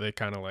 so they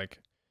kind of like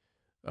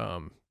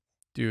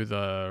do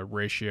the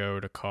ratio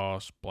to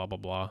cost, blah blah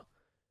blah.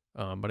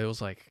 But it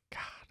was like,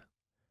 God,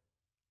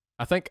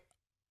 I think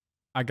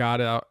I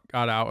got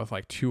out with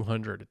like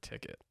 $200 a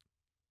ticket.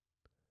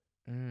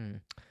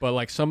 Mm. But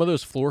like some of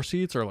those floor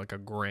seats are like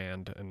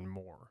 $1,000 and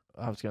more.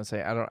 I was gonna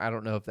say I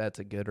don't know if that's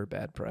a good or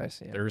bad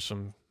price. Yeah. There's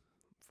some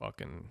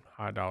fucking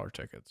high dollar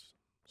tickets,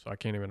 so I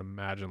can't even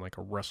imagine like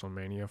a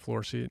WrestleMania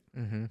floor seat,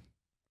 Mm-hmm.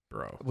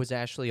 bro. Was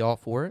Ashley all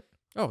for it?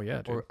 Oh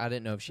yeah, dude. Or I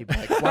didn't know if she'd be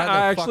like, why the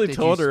I fuck actually did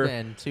told you her-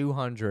 spend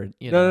 $200?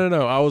 You know?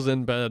 No. I was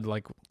in bed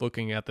like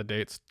looking at the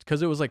dates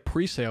because it was like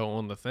pre-sale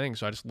on the thing,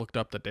 so I just looked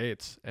up the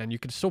dates, and you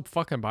could still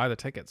fucking buy the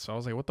tickets. So I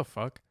was like, what the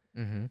fuck?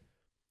 Mm-hmm.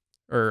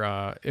 Or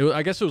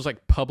I guess it was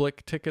like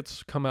public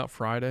tickets come out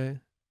Friday,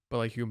 but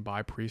like you can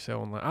buy pre-sale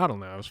online. I don't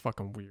know. It was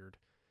fucking weird.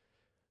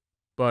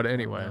 But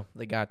anyway,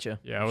 They got you.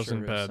 yeah, I was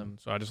in bed,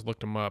 so I just looked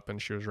them up,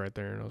 and she was right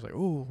there, and I was like,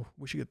 "Oh,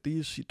 we should get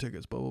these seat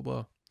tickets." Blah blah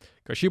blah.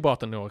 Because she bought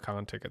the Noah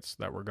Khan tickets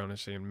that we're going to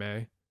see in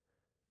May,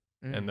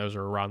 and those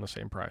are around the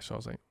same price. So I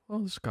was like, "Well,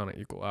 this is kind of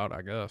equal out,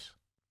 I guess."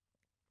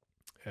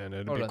 And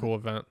it'd Hold be a on. cool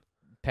event.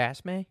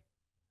 Past May?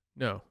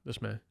 No,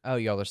 this May. Oh,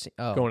 y'all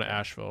are Going okay. to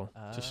Asheville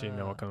to see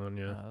Noah Khan.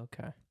 Yeah.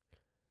 Okay.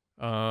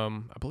 I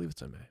believe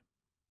it's in May.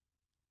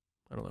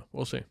 I don't know.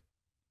 We'll see.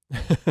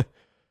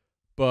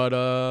 But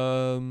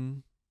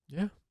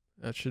yeah,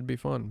 that should be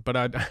fun. But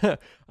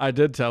I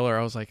did tell her,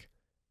 I was like,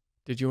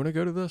 "Did you want to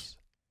go to this?"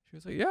 She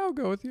was like, "Yeah, I'll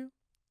go with you."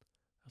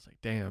 I was like,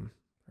 "Damn,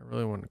 I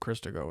really wanted Chris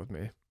to go with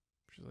me."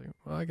 She's like,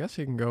 "Well, I guess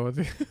he can go with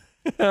you."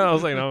 I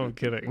was like, "No, I'm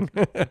kidding."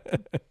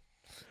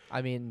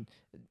 I mean,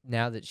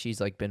 now that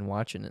she's like been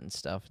watching it and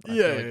stuff, I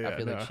Yeah, feel yeah,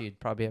 like no. she'd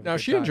probably have. No, a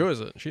good she time. enjoys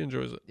it. She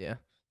enjoys it. Yeah.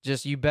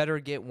 Just you better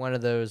get one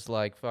of those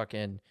like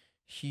fucking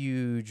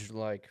huge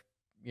like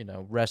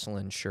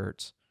wrestling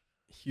shirts.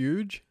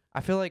 Huge. I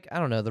feel like I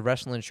don't know the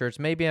wrestling shirts.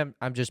 Maybe I'm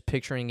just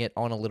picturing it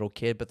on a little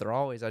kid, but they're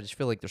always. I just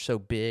feel like they're so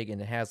big,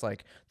 and it has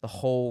like the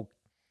whole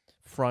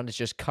front is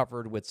just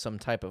covered with some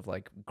type of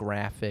like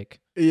graphic.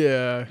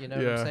 Yeah. You know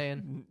what I'm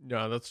saying?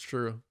 No, that's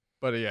true.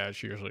 But yeah,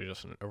 it's usually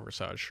just an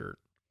oversized shirt.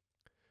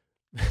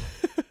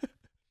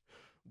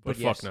 But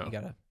yes, fuck no.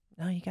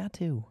 You got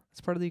to.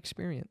 It's part of the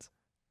experience.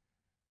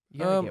 You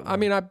gotta get I one.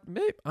 mean,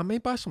 I may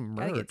buy some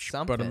Gotta get merch, but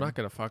I'm something. not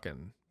gonna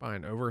fucking buy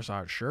an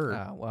oversized shirt.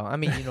 Well, I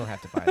mean, you don't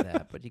have to buy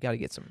that, but you got to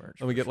get some merch.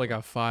 Let me for get like sure.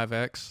 a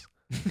 5X.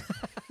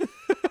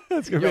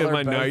 That's gonna Y'all be are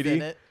my both 90.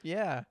 in it.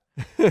 Yeah.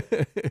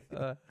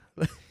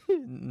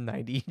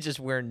 90, just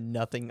wearing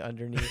nothing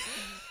underneath.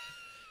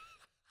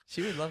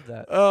 She would love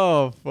that.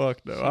 Oh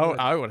fuck no! She would.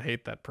 I would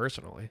hate that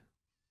personally.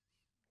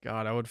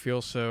 God, I would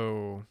feel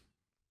so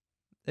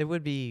It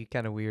would be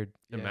kind of weird.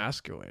 Yeah.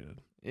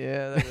 emasculated.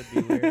 Yeah, that would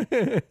be weird.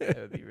 That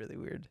would be really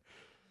weird.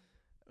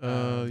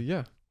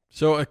 Yeah.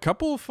 So a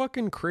couple of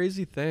fucking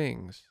crazy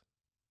things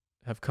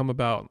have come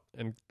about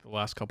in the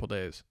last couple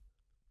days.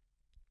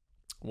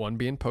 One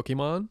being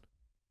Pokemon.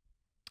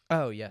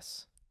 Oh,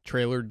 yes.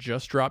 Trailer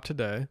just dropped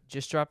today.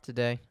 Just dropped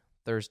today,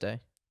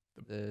 Thursday,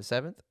 the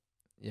 7th.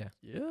 Yeah.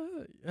 Yeah,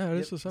 it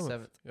is Yep, the 7th.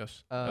 7th.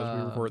 Yes, as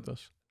we record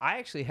this. I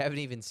actually haven't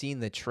even seen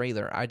the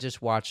trailer. I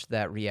just watched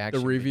that reaction.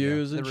 video.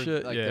 reviews and The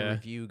shit? Like Yeah. the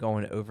review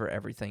going over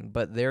everything.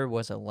 But there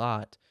was a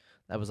lot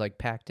that was like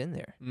packed in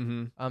there.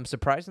 Mm-hmm.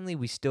 Surprisingly,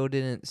 we still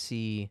didn't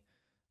see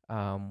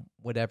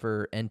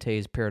whatever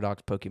Entei's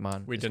Paradox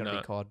Pokemon We is did going to be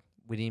not. called.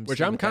 We didn't even Which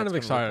see I'm what kind of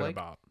that's gonna look excited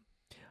like. about.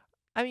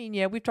 I mean,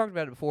 yeah, we've talked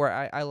about it before.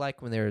 I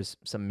like when there's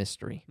some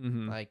mystery.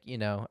 Mm-hmm. Like,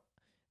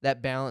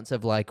 that balance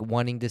of like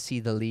wanting to see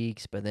the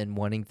leaks, but then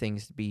wanting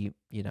things to be,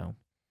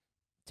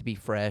 to be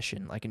fresh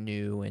and like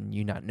new and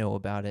you not know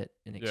about it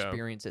and Yeah.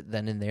 experience it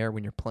then and there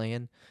when you're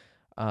playing.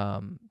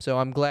 So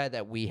I'm glad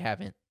that we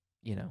haven't,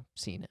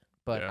 seen it.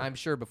 But Yeah. I'm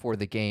sure before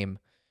the game,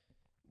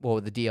 well,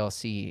 the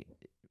DLC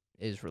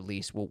is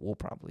released, we'll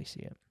probably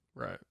see it.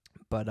 Right.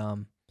 But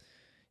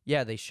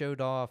yeah, they showed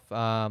off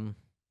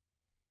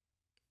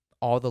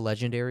all the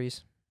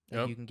legendaries that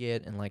Yep. you can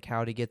get and like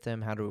how to get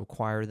them, how to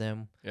acquire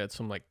them. Yeah, it's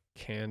some like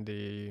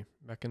candy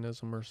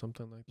mechanism or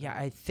something like that. Yeah,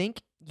 I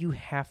think you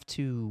have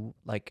to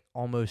like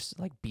almost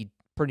like be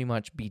pretty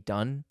much be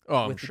done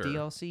Oh, with I'm sure. the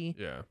DLC,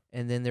 Yeah.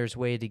 and then there's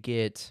way to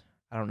get,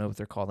 I don't know what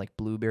they're called, like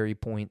blueberry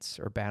points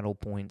or battle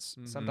points,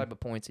 some Mhm. type of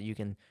points that you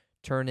can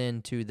turn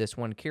into this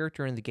one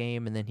character in the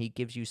game, and then he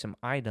gives you some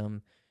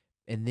item,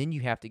 and then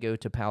you have to go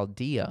to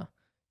Paldea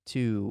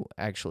to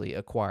actually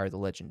acquire the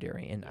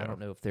legendary. And I Yeah. don't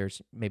know if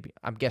there's maybe,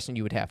 I'm guessing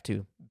you would have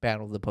to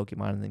battle the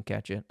Pokemon and then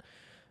catch it.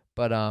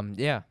 But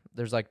yeah,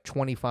 there's like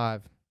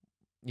 25,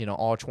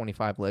 all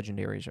 25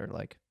 legendaries are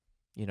like,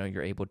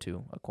 you're able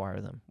to acquire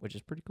them, which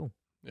is pretty cool.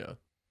 Yeah.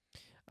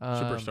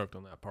 Super Um, stoked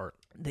on that part.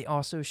 They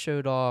also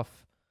showed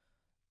off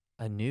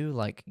a new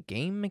like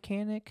game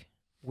mechanic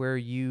where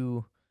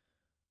you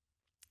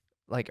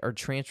like are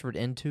transferred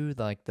into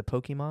like the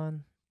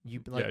Pokemon.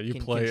 You like you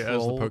can play as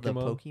the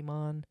control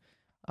Pokemon.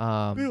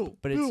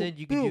 But it said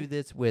you can do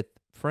this with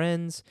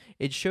friends.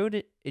 It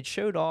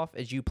showed off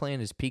as you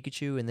playing as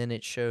Pikachu, and then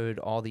it showed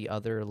all the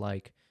other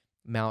like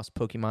mouse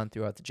Pokemon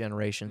throughout the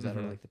generations that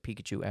are Mhm. like the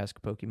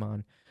Pikachu-esque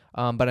Pokemon.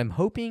 But I'm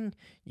hoping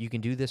you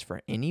can do this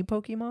for any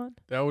Pokemon.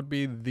 That would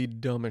be the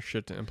dumbest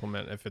shit to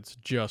implement if it's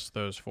just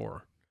those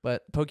four.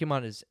 But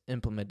Pokemon has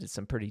implemented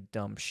some pretty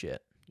dumb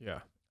shit.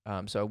 Yeah.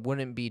 So I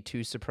wouldn't be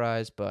too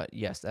surprised, but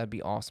yes, that'd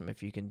be awesome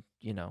if you can,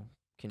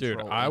 control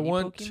Dude, I any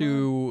want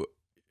Pokemon.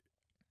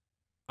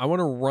 I want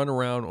to run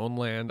around on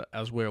land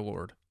as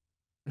Wailord.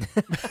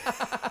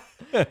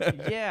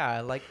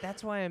 Yeah, like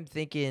that's why I'm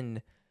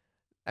thinking.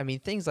 I mean,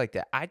 things like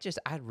that. I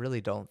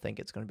really don't think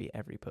it's going to be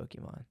every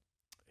Pokemon.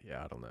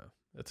 Yeah, I don't know.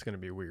 It's going to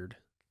be weird.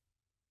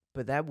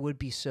 But that would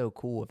be so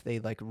cool if they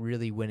like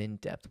really went in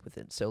depth with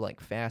it. So like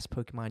fast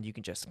Pokemon, you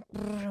can just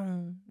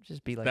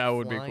be like That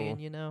would be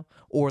flying, cool.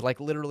 or like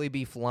literally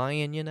be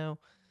flying, Yeah,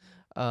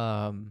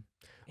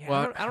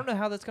 Well, I don't know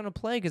how that's gonna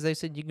play because they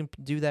said you can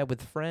do that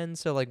with friends.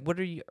 So like, what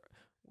are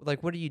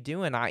you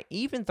doing? I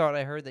even thought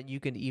I heard that you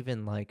could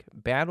even like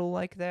battle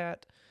like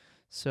that.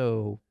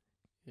 So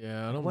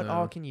Yeah, I don't what know.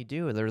 all can you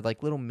do? Are there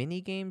like little mini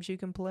games you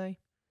can play,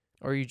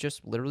 or you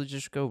just literally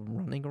just go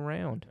running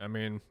around? I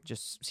mean,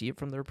 Just see it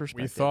from their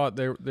perspective. we thought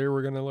they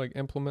were going to like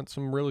implement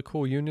some really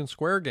cool Union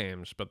Square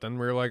games, but then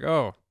we were like,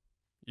 "Oh,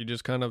 you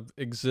just kind of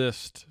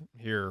exist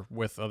here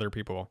with other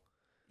people."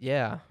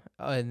 Yeah,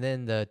 and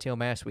then the Teal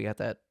Mask, we got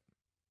that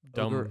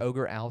Dumb.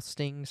 Ogre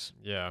Oustings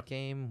Yeah.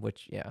 game,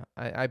 which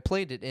I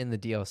played it in the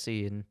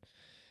DLC and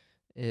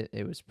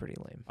it was pretty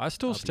lame. I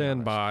still I'll be stand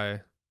honest.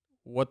 by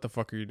what the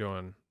fuck are you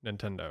doing,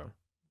 Nintendo?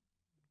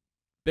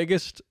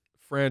 Biggest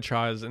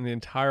franchise in the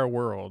entire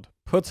world.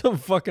 Put some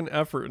fucking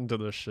effort into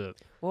this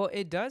shit. Well,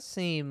 it does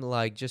seem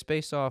like just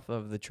based off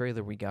of the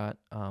trailer we got,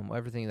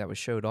 everything that was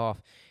showed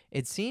off,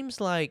 it seems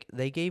like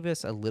they gave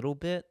us a little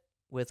bit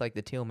with like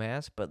the Teal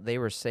Mask, but they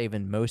were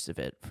saving most of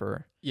it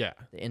for Yeah.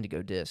 the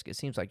Indigo Disc. It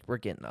seems like we're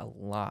getting a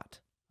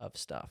lot of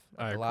stuff,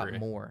 I a lot agree.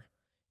 more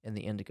in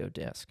the Indigo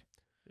Disc.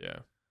 Yeah.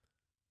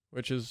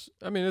 Which is,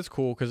 I mean, it's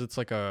cool because it's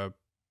like are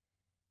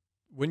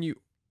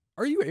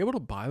you able to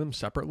buy them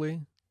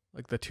separately?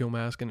 Like the Teal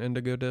Mask and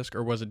Indigo Disc,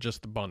 or was it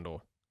just the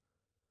bundle?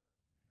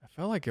 I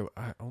felt like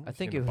I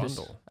think seen it a was.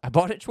 bundle. I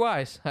bought it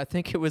twice. I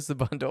think it was the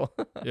bundle.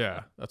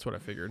 Yeah, that's what I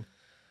figured.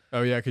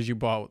 Oh yeah, because you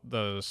bought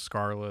the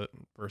Scarlet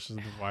versus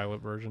the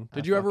Violet version. I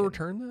Did you ever fucking-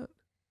 return that?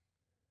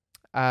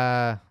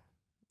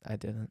 I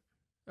didn't.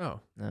 Oh,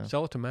 No.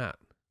 sell it to Matt,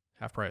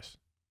 half price.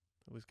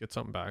 At least get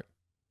something back.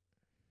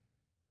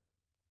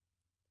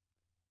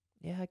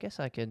 Yeah, I guess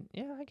I could.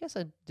 Yeah, I guess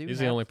I do. He's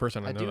the only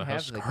person I I know do that have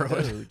has the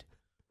Scarlet. code.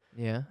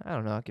 Yeah, I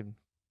don't know. I can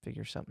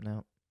figure something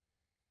out.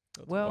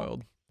 That's Well,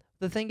 wild.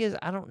 The thing is,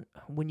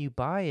 when you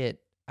buy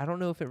it, I don't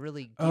know if it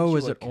really gives Oh, you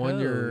is a it on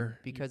your- code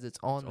because it's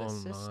on the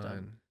system.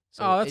 online.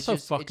 So Oh, that's it so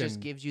just, It fucking- just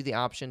gives you the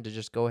option to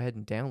just go ahead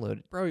and download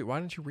it. Bro, why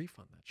didn't you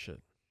refund that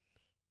shit?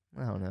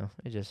 I don't know.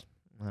 I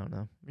don't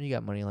know. When you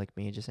got money like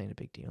me, it just ain't a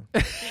big deal.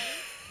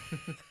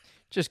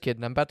 Just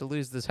kidding. I'm about to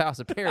lose this house,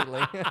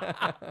 apparently.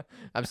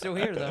 I'm still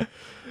here, though.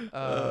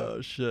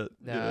 Oh, shit.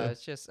 No,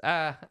 it's just,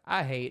 I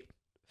hate,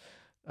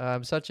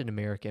 I'm such an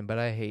American, but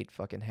I hate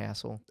fucking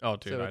hassle. Oh,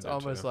 dude, So I it's do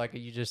almost too. like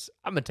I'm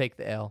going to take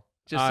the L.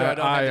 Just so I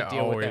don't have to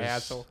deal with the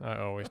hassle. I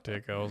always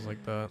take L's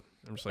like that.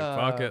 I'm just like,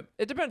 fuck it.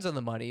 It depends on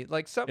the money.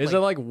 Like something Is it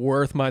like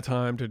worth my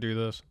time to do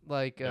this?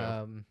 like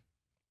Yeah.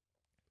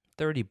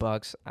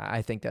 $30.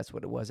 I think that's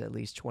what it was, at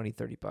least $20,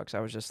 $30. I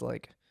was just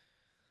like,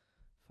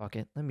 fuck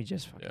it. Let me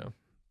just fucking Yeah.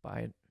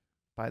 buy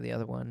buy the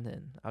other one,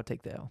 then I'll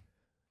take the L.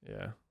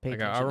 Yeah. Pay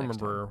Like I attention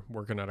next remember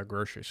working at a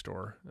grocery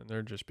store, and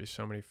there'd just be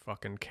so many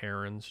fucking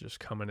Karens just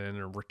coming in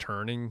and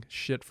returning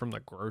shit from the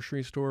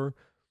grocery store.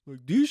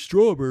 Like, these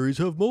strawberries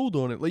have mold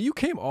on it. Like, you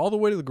came all the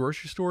way to the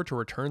grocery store to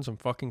return some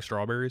fucking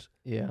strawberries?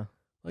 Yeah.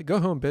 Like, go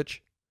home, bitch.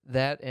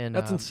 That and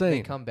That's They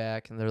insane. come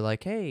back and they're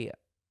like, "Hey,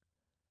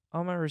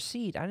 on my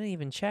receipt, I didn't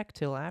even check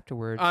till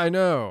afterwards. I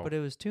know. But it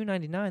was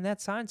 $2.99. That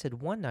sign said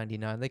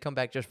 $1.99. They come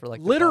back just for like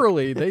the buck.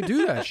 Literally, they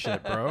do that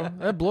shit, bro.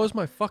 That blows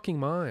my fucking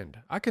mind.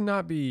 I could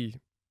not be.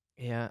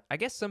 Yeah, I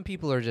guess some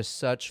people are just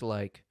such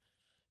like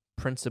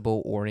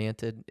principle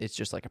oriented. It's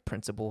just like a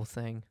principle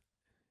thing,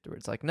 where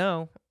it's like,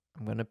 no,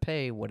 I'm gonna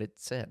pay what it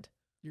said.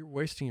 You're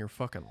wasting your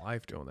fucking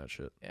life doing that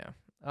shit. Yeah,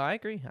 I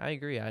agree.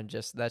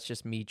 That's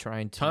just me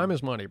trying to Time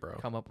is money, bro.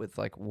 come up with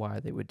like why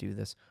they would do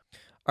this.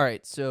 All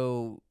right,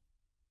 so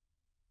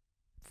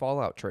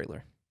Fallout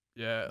trailer.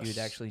 Yes. You'd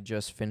actually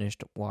just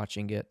finished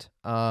watching it.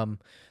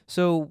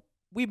 So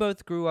we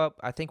both grew up.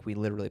 I think we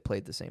literally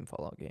played the same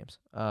Fallout games.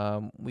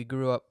 We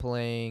grew up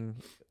playing.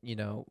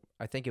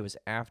 I think it was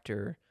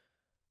after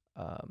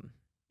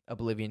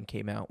Oblivion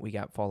came out. We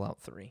got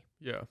Fallout 3.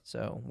 Yeah.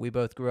 So we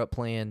both grew up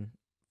playing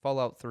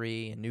Fallout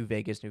 3 and New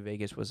Vegas. New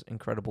Vegas was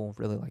incredible.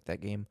 Really liked that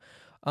game.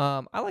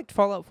 I liked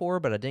Fallout 4,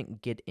 but I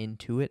didn't get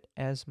into it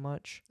as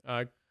much.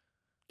 I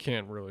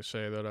can't really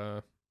say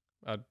that.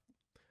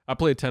 I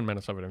played 10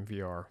 minutes of it in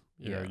VR,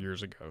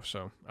 years ago,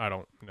 so I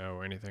don't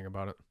know anything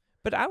about it.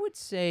 But I would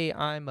say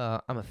I'm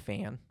a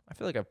fan. I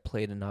feel like I've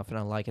played enough and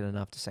I like it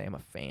enough to say I'm a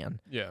fan.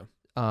 Yeah.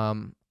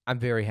 I'm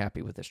very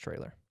happy with this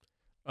trailer.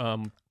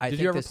 Did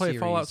you ever play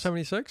Fallout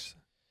 76?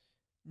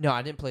 No,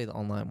 I didn't play the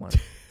online one.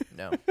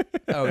 No.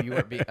 Oh, you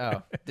were.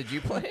 Did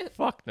you play it?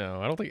 Fuck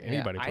no. I don't think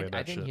anybody played that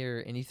I didn't shit.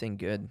 hear anything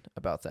good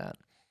about that.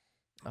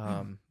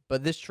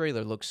 But this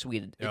trailer looks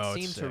sweet. It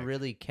seems to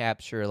really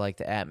capture like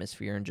the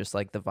atmosphere and just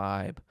like the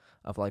vibe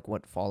of like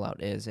what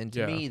Fallout is. And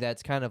to me,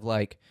 that's kind of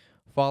like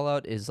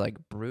Fallout is like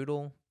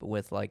brutal, but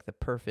with like the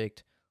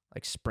perfect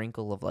like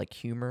sprinkle of like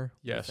humor.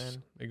 Yes,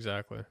 within.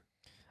 exactly.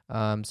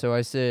 So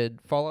I said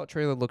Fallout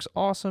trailer looks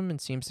awesome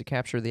and seems to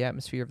capture the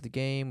atmosphere of the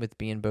game with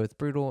being both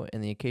brutal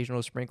and the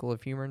occasional sprinkle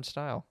of humor and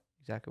style.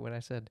 Exactly what I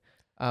said.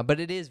 But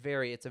it's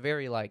a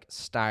very like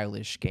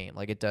stylish game.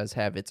 Like it does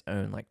have its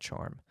own like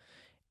charm.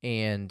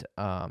 And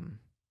the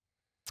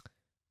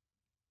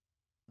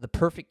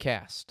perfect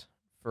cast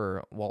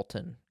for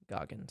Walton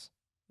Goggins,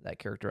 that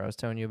character I was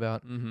telling you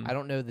about. Mm-hmm. I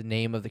don't know the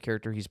name of the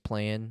character he's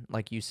playing.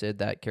 Like you said,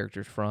 that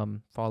character's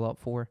from Fallout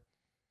 4.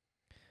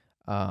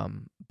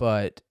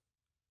 But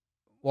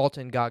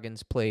Walton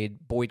Goggins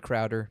played Boyd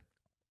Crowder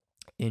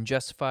in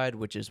Justified,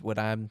 which is what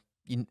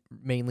you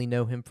mainly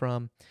know him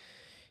from.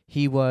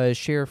 He was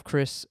Sheriff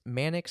Chris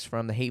Mannix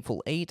from The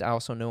Hateful Eight. I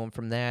also know him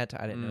from that.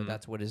 I didn't know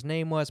that's what his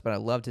name was, but I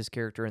loved his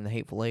character in The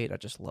Hateful Eight. I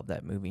just love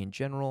that movie in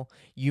general.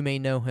 You may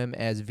know him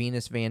as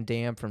Venus Van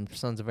Dam from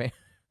Sons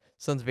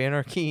of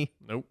Anarchy.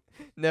 Nope.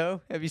 No?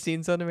 Have you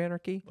seen Sons of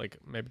Anarchy? Like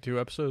maybe 2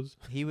 episodes.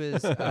 He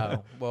was,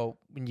 well,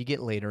 when you get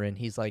later in,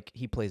 he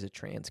plays a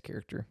trans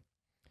character.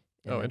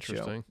 Oh,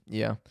 interesting. Show.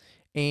 Yeah.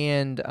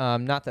 And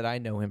not that I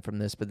know him from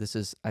this, but this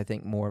is, I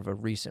think, more of a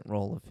recent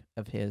role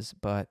of his,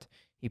 but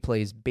he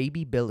plays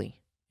Baby Billy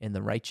in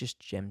The Righteous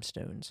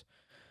Gemstones.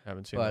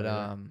 Haven't seen but,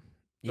 that.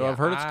 Yeah, I've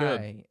heard it's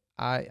good.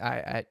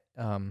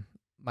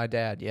 My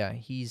dad,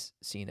 he's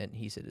seen it, and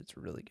he said it's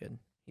really good.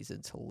 He said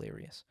it's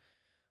hilarious.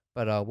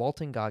 But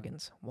Walton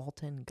Goggins.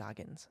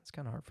 It's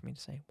kind of hard for me to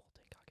say.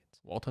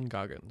 Walton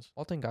Goggins.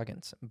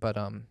 But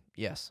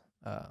yes,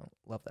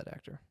 love that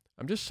actor.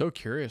 I'm just so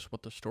curious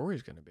what the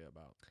story's going to be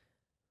about.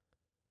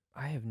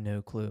 I have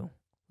no clue.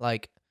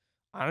 Like,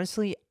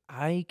 honestly,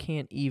 I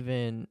don't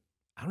even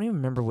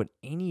remember what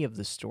any of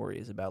the story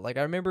is about. Like,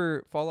 I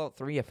remember Fallout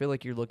 3, I feel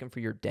like you're looking for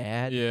your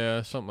dad.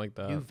 Yeah, something like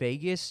that. New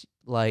Vegas,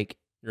 like,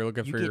 you're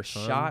looking for your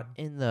son. You get shot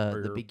in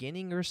the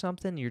beginning or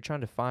something. You're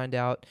trying to find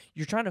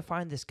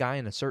this guy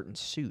in a certain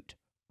suit,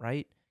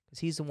 right? Because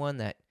he's the one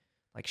that,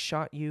 like,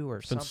 shot you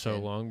or something. It's been so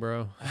long,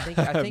 bro.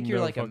 I think you're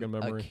no like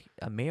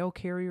a mail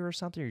carrier or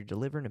something. You're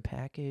delivering a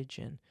package,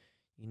 and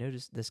you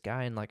notice this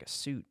guy in, like, a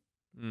suit.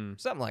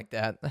 Something like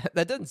that.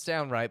 That doesn't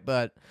sound right,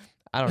 but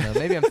I don't know.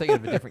 Maybe I'm thinking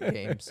of a different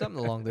game.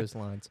 Something along those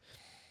lines.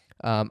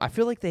 I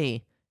feel like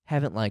they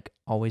haven't like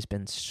always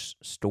been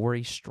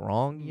story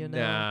strong, you know?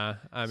 Nah,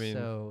 I mean,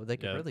 so they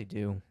could really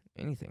do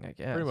anything, I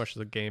guess. Pretty much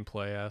the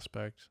gameplay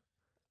aspect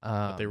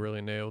that they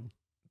really nailed.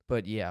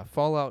 But yeah,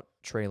 Fallout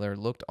trailer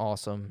looked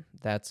awesome.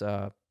 That's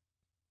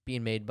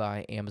being made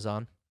by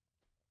Amazon,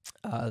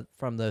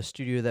 from the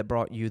studio that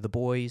brought you The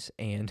Boys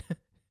and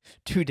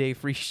 2-day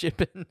free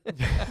shipping.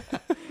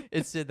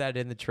 It said that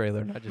in the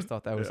trailer, and I just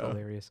thought that was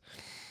hilarious.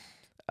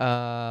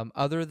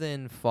 Other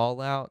than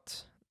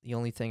Fallout, the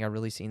only thing I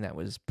really seen that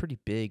was pretty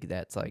big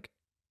that's like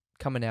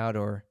coming out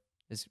or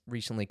has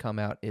recently come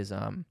out is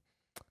the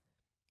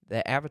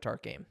Avatar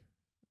game.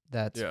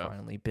 That's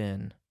finally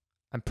been.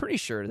 I'm pretty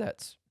sure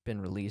that's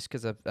been released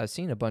because I've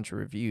seen a bunch of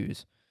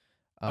reviews.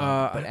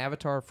 But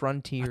Avatar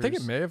Frontiers. I think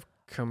it may have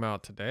come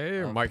out today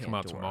or might come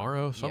out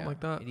tomorrow, something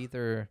like that. It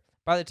either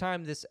By the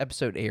time this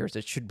episode airs,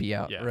 it should be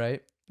out, Yeah.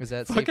 right? Is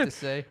that safe Fucking- to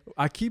say?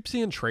 I keep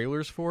seeing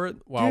trailers for it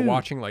while Dude.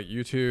 watching like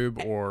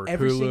YouTube or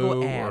Every Hulu.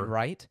 single ad, or,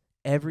 right?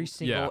 Every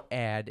single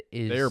ad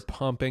is. They're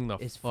pumping the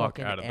is fuck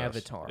fucking out of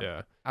Avatar. this.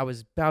 Yeah. I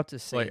was about to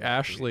say Like that, dude.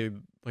 Ashley,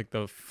 like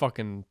the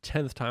fucking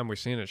 10th time we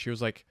seen it, she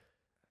was like,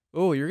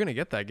 "Oh, you're gonna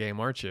get that game,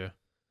 aren't you?"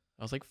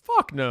 I was like,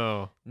 "Fuck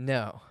no."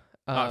 No.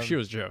 She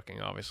was joking,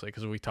 obviously,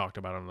 because we talked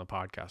about it on the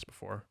podcast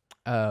before.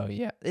 Oh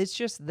yeah, it's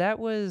just that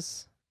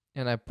was,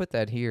 and I put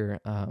that here.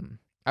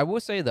 I will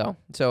say though,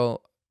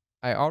 so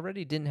I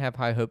already didn't have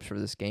high hopes for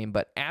this game,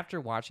 but after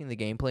watching the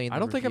gameplay, and I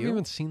don't think I've review,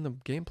 even seen the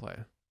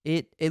gameplay.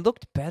 it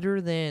looked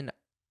better than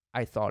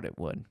I thought it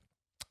would.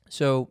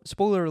 So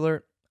spoiler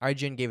alert: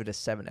 IGN gave it a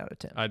 7 out of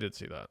 10. I did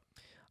see that.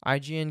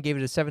 IGN gave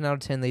it a 7 out of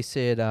 10. They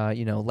said,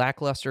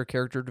 lackluster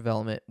character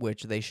development,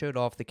 which they showed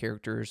off the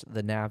characters,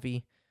 the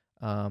Na'vi.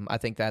 I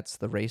think that's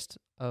the race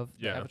of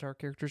the Yeah. Avatar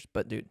characters.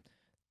 But dude,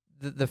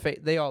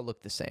 they all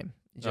look the same.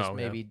 Just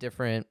maybe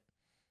different,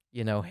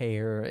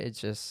 hair. It's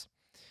just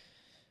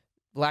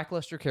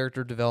lackluster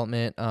character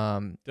development.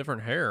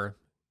 Different hair.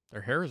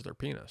 Their hair is their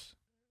penis,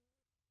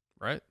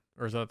 right?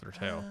 Or is that their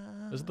tail?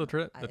 Is it the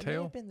It may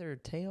tail? have been their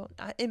tail.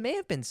 It may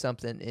have been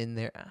something in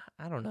there.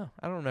 I don't know.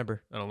 I don't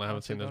remember. I don't know. I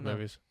haven't seen those don't know.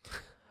 movies.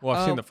 Well,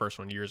 I've seen Um, the first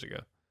one years ago.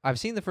 I've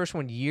seen the first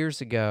one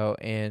years ago,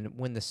 and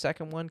when the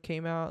second one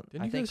came out,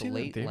 Didn't I you go think see that in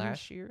late theaters?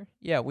 last year.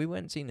 Yeah, we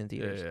went and seen it in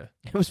Yeah, theaters.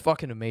 yeah. It was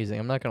fucking amazing.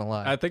 I'm not gonna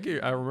lie. I think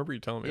I remember you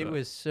telling me It that.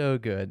 was so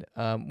good.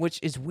 Which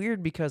is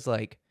weird because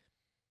like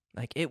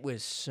it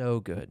was so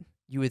good.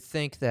 You would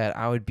think that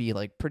I would be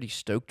like pretty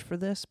stoked for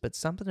this, but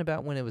something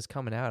about when it was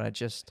coming out, I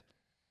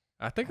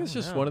think I it's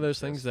don't just know, one of it's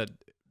those things that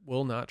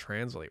will not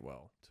translate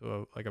well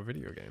to a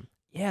video game.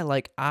 yeah,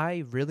 like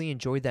I really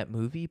enjoyed that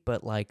movie,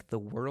 but like the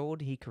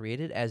world he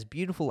created, as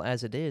beautiful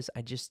as it is,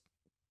 I just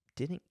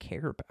didn't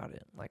care about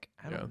it. Like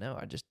I Yeah. don't know,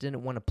 I just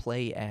didn't want to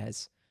play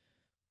as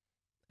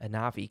a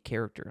Na'vi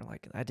character.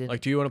 Like I didn't. Like,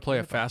 do you want to play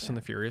care a about Fast and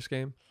that. the Furious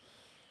game?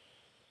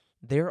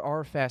 There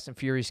are Fast and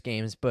Furious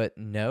games, but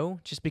no,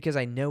 just because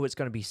I know it's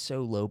going to be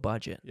so low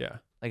budget. Yeah.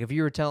 Like if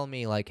you were telling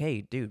me, like, hey,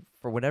 dude,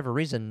 for whatever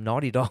reason,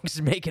 Naughty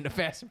Dog's making a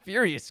Fast and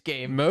Furious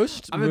game,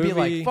 Most I'm gonna be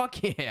movie- like,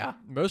 fuck yeah.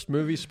 most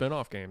movie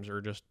spin-off games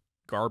are just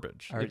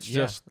garbage. It's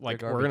just they're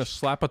like we're gonna garbage.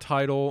 slap a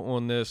title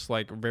on this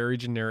like very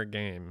generic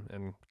game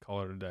and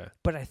call it a day.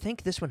 But I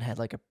think this one had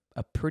like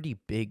a pretty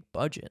big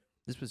budget.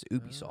 This was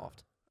Ubisoft.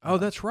 Oh,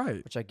 that's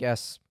right. Which I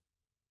guess,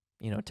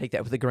 take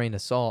that with a grain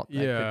of salt.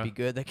 That Yeah. could be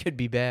good. That could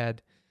be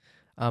bad.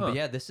 But Huh.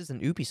 yeah, this is an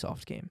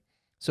Ubisoft game.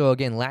 So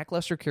again,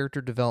 lackluster character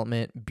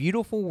development,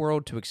 beautiful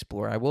world to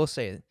explore. I will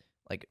say,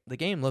 like, the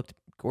game looked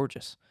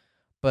gorgeous,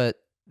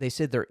 but they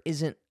said there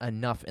isn't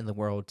enough in the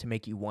world to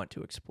make you want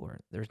to explore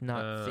it. There's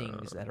not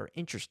things that are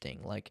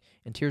interesting. Like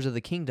in Tears of the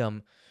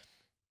Kingdom,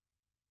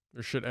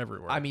 There's shit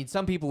everywhere. I mean,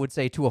 some people would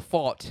say to a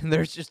fault,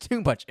 there's just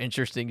too much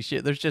interesting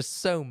shit. There's just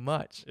so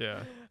much.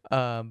 yeah.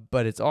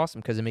 But it's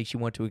awesome because it makes you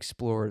want to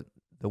explore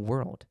the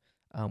world.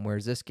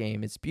 Whereas this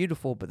game, it's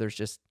beautiful, but there's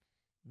just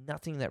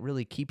nothing that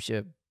really keeps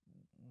you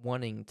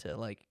wanting to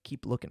like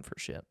keep looking for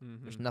shit.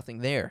 There's Mhm. nothing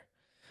there.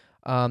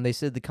 They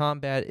said the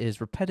combat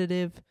is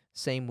repetitive.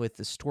 Same with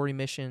the story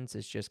missions.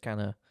 It's just kind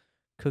of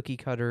cookie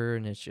cutter,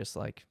 and it's just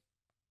like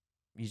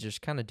you're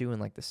just kind of doing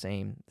like the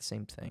same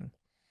thing.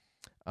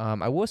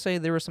 I will say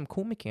there were some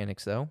cool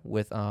mechanics though,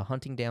 with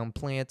hunting down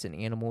plants and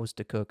animals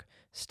to cook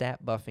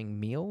stat buffing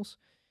meals.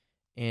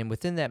 And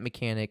within that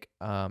mechanic,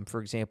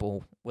 for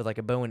example, with like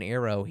a bow and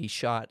arrow, he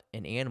shot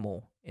an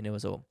animal, and it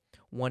was a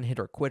one hit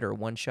or quitter,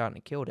 one shot and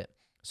it killed it.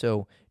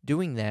 So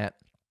doing that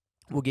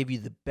will give you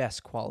the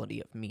best quality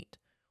of meat.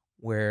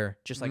 Where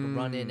just like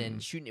running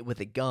and shooting it with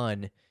a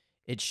gun,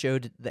 it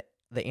showed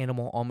the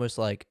animal almost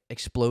like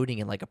exploding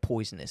in like a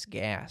poisonous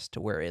gas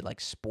to where it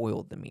like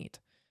spoiled the meat.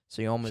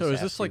 So you almost So is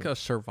have this like to- a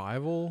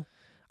survival?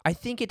 I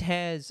think it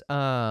has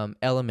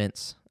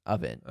elements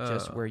of it,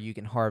 just Oh. where you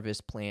can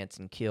harvest plants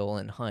and kill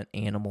and hunt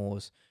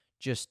animals,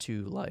 just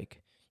to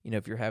like,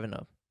 if you're having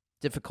a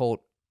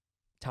difficult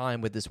time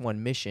with this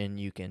one mission,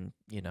 you can,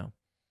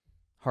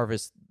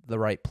 harvest the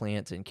right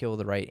plants and kill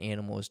the right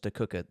animals to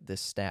cook this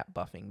stat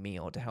buffing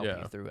meal to help Yeah.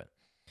 you through it.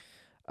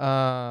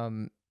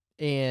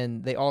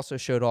 And they also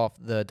showed off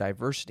the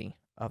diversity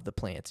of the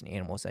plants and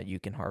animals that you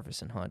can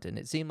harvest and hunt, and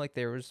it seemed like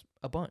there was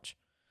a bunch.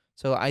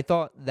 So I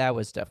thought that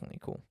was definitely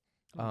cool.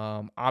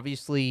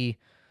 Obviously,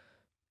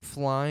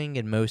 flying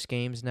in most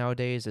games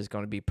nowadays is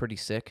going to be pretty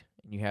sick,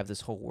 and you have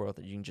this whole world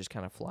that you can just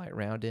kind of fly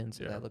around in,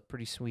 so Yeah. that looked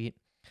pretty sweet.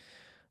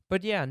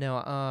 But yeah,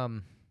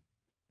 no,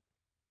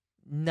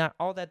 not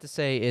all that to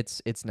say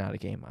it's not a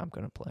game I'm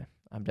going to play.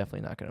 I'm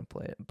definitely not going to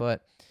play it.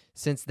 But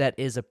since that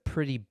is a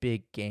pretty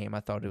big game, I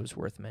thought it was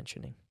worth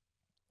mentioning.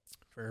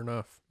 Fair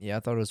enough. Yeah, I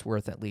thought it was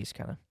worth at least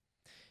kind of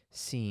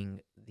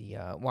seeing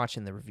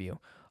watching the review.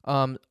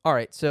 All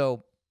right,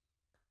 so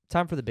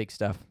time for the big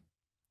stuff.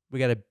 We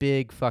got a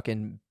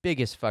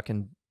biggest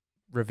fucking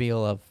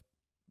reveal of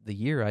the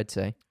year, I'd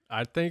say.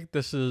 I think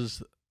this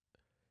is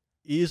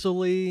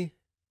easily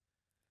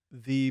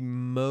the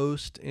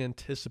most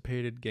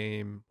anticipated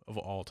game of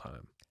all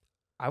time.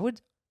 I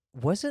would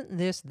wasn't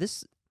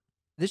this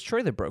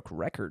trailer broke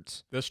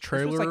records. This This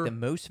trailer was like the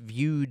most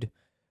viewed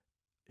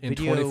in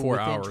video 24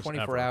 within hours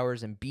 24 ever.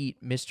 hours and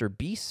beat Mr.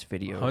 Beast's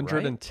video, right?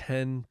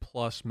 110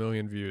 plus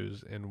million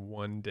views in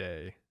one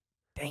day.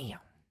 Damn.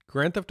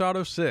 Grand Theft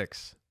Auto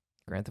 6.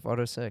 Grand Theft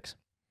Auto 6.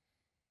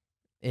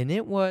 And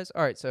it was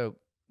all right. So,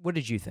 what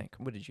did you think?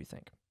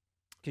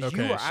 Because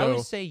Okay, I so-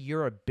 would say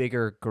you're a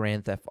bigger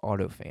Grand Theft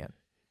Auto fan.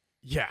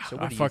 Yeah, So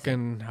what do you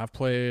think? I've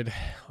played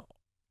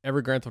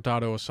every Grand Theft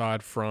Auto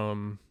aside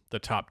from the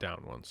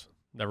top-down ones.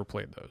 Never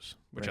played those,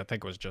 which I Right.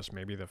 think was just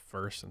maybe the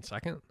first and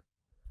second.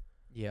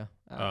 Yeah,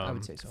 I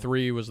would say so.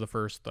 3 was the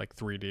first like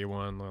 3D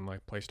one on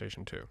like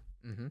PlayStation 2.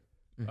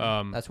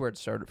 Mm-hmm. That's where it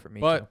started for me.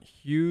 But too.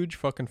 huge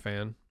fucking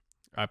fan.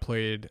 I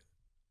played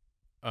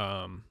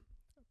Grand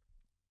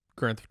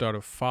Theft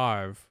Auto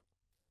 5.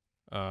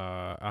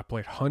 I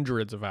played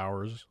hundreds of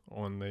hours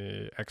on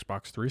the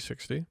Xbox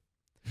 360.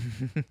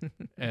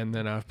 And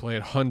then I've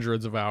played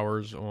hundreds of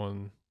hours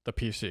on the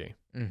PC.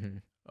 Mm-hmm.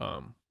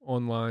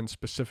 Online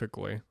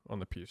specifically on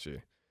the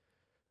PC.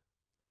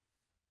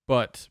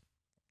 But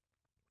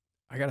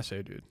I gotta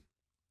say, dude,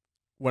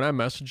 when I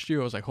messaged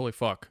you, I was like, holy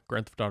fuck,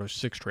 Grand Theft Auto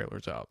 6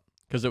 trailer's out.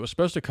 Because it was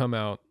supposed to come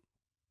out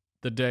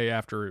the day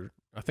after,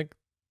 I think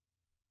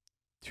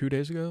 2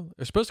 days ago. It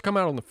was supposed to come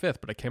out on the 5th,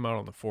 but it came out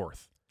on the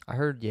 4th. I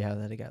heard,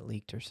 that it got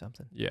leaked or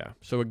something. Yeah.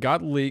 So it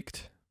got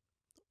leaked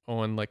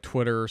on like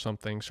Twitter or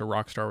something. So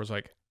Rockstar was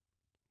like,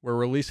 we're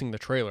releasing the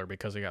trailer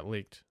because it got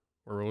leaked.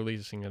 We're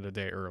releasing it a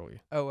day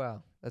early. Oh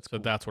wow, that's So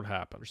cool. that's what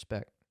happened.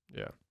 Respect.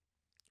 Yeah.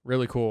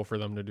 Really cool for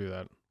them to do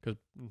that. Because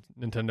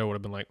Nintendo would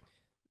have been like,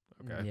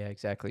 okay. Yeah,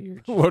 exactly.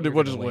 You're We'll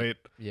you're just gonna wait.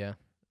 Yeah.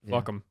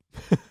 Fuck them.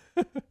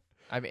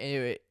 I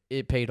mean,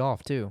 it paid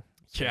off too.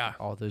 Yeah.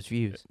 All those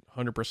views.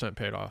 100%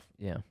 paid off.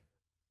 Yeah.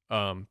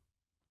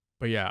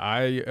 But yeah,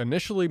 I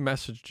initially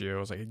messaged you. I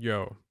was like,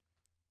 yo,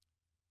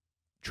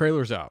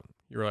 trailer's out.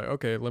 You were like,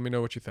 okay, let me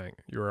know what you think.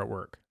 You were at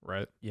work,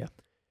 right? Yeah.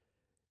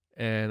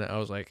 And I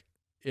was like,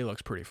 it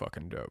looks pretty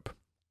fucking dope.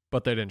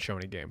 But they didn't show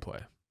any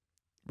gameplay.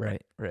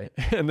 Right. Right.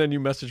 And then you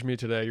messaged me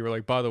today. You were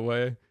like, by the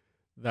way,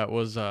 that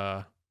was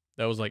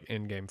like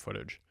in-game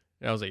footage.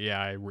 And I was like, yeah,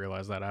 I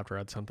realized that after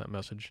I'd sent that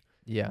message.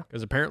 Yeah.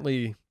 Because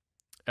apparently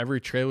every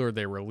trailer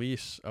they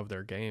release of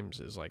their games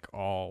is like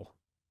all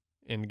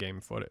in-game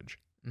footage,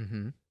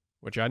 Mm-hmm.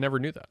 which I never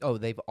knew that. Oh,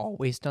 they've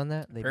always done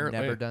that. They've Apparently.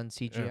 never done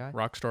CGI. Yeah,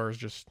 Rockstar is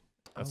just,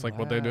 that's Oh, like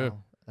what they do. wow.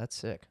 That's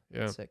sick.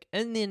 Yeah. That's sick.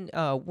 And then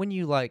when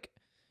you like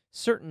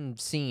certain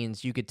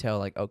scenes, you could tell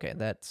like, okay,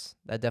 that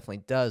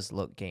definitely does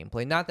look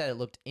gameplay. Not that it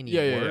looked any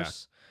Yeah, yeah, yeah.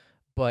 worse,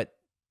 but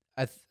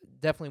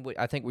definitely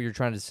I think what you're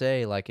trying to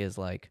say like is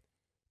like,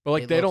 But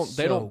like It they looks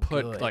don't so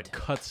put good. like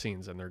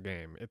cutscenes in their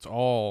game. It's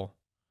all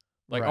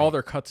like Right. all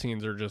their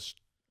cutscenes are just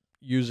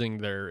using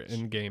their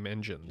in-game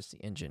engines. just the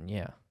engine.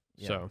 Yeah.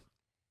 Yeah. So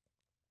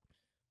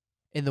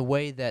In the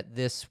way that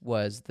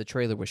the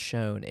trailer was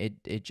shown,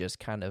 it just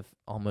kind of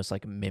almost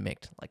like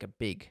mimicked like a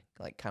big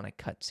like kind of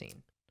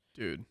cutscene,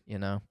 dude. you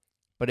know?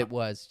 But it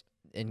was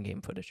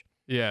in-game footage.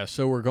 Yeah,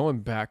 so we're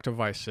going back to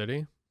Vice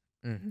City.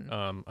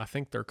 Mm-hmm. I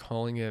think they're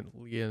calling it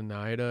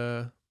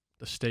Leonida,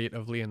 the state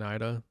of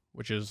Leonida,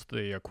 which is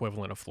the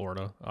equivalent of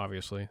Florida,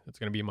 obviously. It's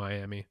going to be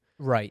Miami.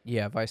 Right.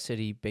 Yeah. Vice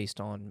City based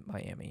on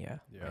Miami. Yeah.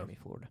 Yeah. Miami,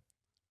 Florida.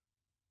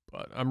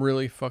 But I'm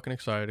really fucking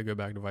excited to go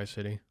back to Vice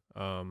City.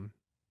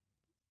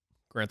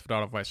 Grand Theft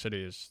Auto Vice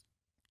City is,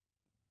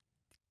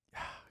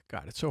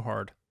 God, it's so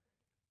hard.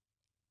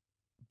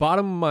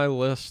 Bottom of my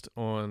list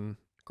on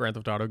Grand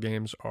Theft Auto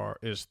games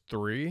is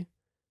 3,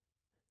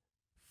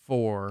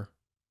 4,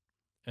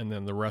 and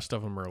then the rest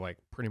of them are like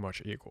pretty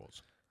much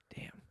equals.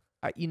 Damn.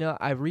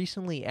 I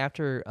recently,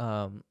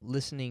 after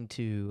listening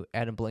to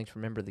Adam Blank's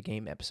Remember the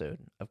Game episode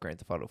of Grand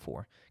Theft Auto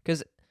 4,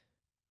 because,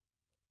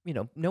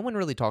 no one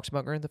really talks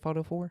about Grand Theft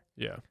Auto 4,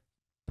 Yeah.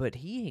 but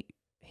he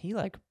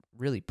like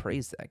really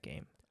praised that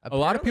game. A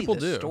lot of Apparently people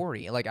the do.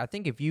 Story, like I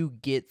think if you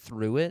get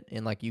through it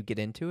and like you get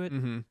into it,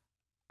 Mm-hmm.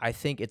 I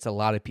think it's a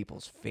lot of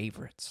people's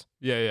favorites.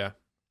 Yeah, yeah,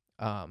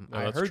 I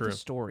that's heard true. the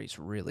story's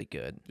really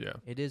good. yeah.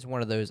 It is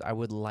one of those I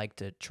would like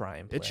to try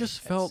and play. It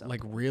just at felt some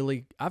like point.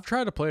 really. I've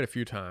tried to play it a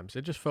few times.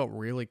 It just felt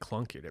really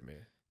clunky to me.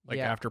 Like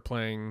Yeah. after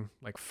playing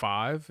like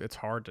 5, it's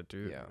hard to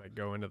do. Yeah. Like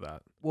go into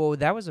that. Well,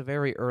 that was a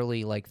very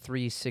early like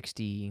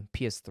 360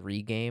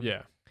 PS3 game.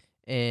 Yeah.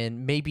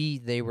 And maybe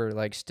they were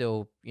like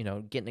still,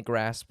 getting a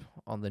grasp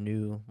on the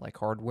new like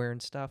hardware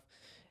and stuff.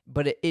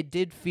 But it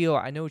did feel,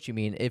 I know what you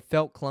mean. It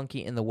felt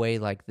clunky in the way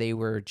like they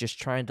were just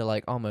trying to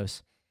like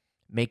almost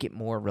make it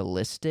more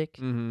realistic,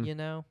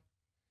 Mm-hmm.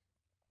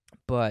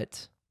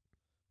 But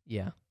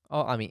yeah.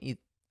 Oh, I mean,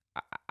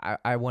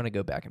 I want to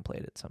go back and play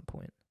it at some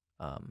point.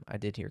 I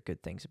did hear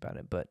good things about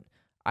it, but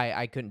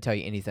I couldn't tell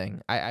you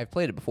anything. I've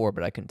played it before,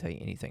 but I couldn't tell you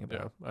anything Yeah.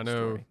 about I the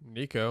know story.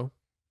 Nico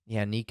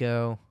Yeah,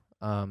 Nico.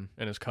 and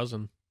his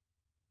cousin.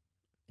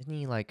 Isn't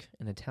he like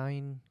an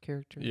Italian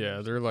character?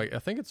 Yeah, they're like. I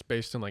think it's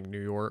based in like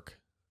New York.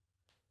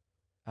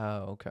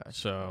 Oh, okay.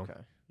 So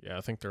Okay. yeah,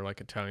 I think they're like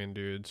Italian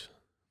dudes.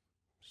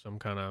 Some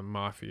kind of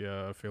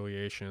mafia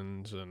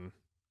affiliations and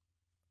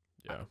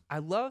Yeah. I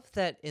love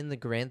that in the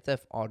Grand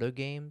Theft Auto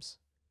games,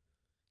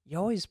 you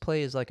always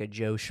play as like a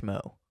Joe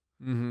Schmo.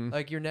 Mm-hmm.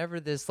 Like you're never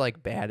this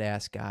like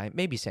badass guy.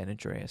 Maybe San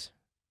Andreas.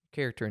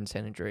 Character in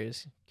San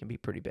Andreas can be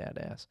pretty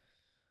badass.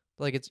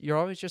 Like you're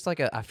always just like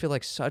I feel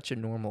like such a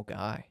normal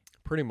guy.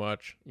 Pretty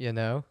much. You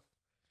know?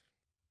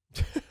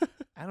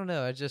 I don't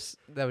know.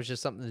 That was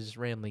just something that just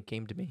randomly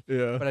came to me.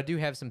 Yeah. But I do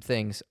have some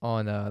things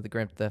on the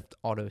Grand Theft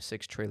Auto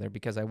 6 trailer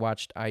because I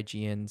watched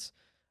IGN's.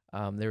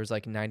 There was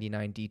like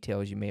 99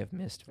 details you may have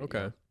missed. Video.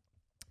 Okay.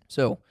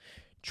 So,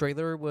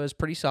 trailer was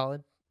pretty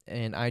solid,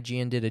 and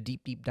IGN did a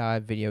deep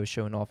dive video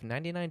showing off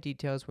 99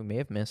 details we may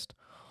have missed.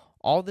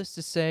 All this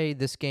to say,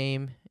 this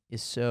game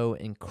is so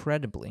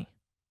incredibly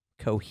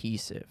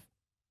cohesive.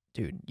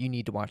 Dude, you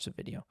need to watch the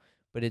video.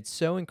 But it's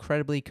so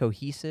incredibly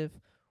cohesive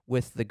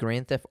with the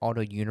Grand Theft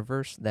Auto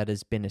universe that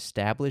has been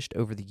established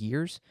over the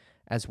years,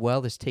 as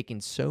well as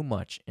taking so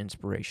much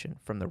inspiration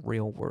from the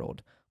real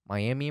world,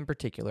 Miami in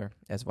particular,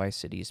 as Vice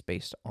City is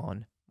based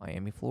on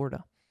Miami,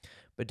 Florida.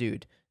 But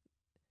dude,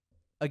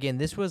 again,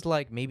 this was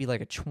like maybe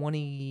like a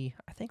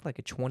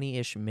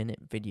 20-ish minute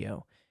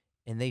video,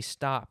 and they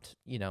stopped,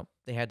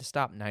 they had to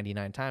stop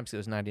 99 times because it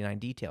was 99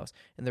 details.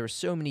 And there were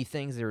so many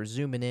things they were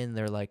zooming in.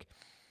 They're like,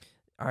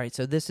 all right,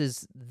 so this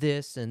is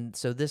this, and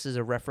so this is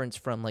a reference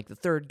from like the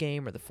third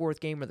game or the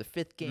fourth game or the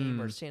fifth game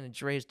or San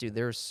Andreas. Dude,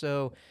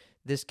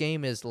 this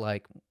game is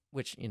like,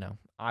 which,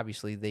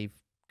 obviously they've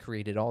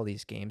created all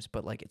these games,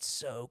 but like it's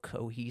so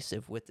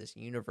cohesive with this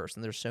universe,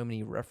 and there's so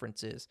many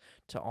references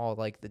to all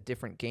like the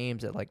different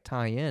games that like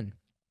tie in.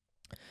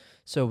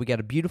 So we got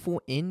a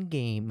beautiful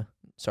in-engine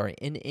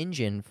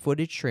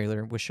footage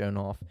trailer was shown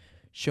off,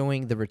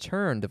 showing the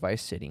return to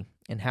Vice City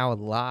and how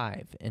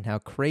alive and how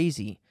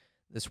crazy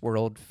this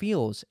world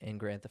feels in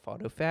Grand Theft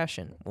Auto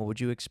fashion. What would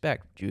you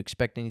expect? Would you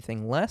expect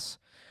anything less?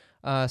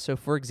 So,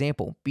 for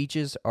example,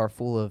 beaches are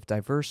full of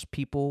diverse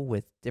people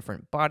with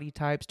different body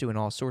types doing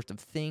all sorts of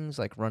things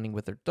like running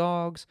with their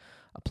dogs,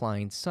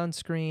 applying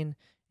sunscreen,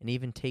 and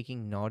even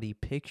taking naughty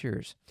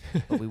pictures.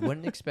 But we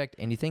wouldn't expect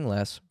anything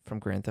less from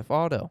Grand Theft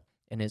Auto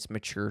and its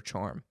mature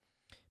charm.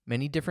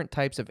 Many different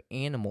types of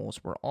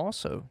animals were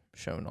also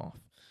shown off.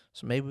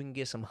 So maybe we can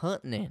get some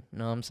hunting in.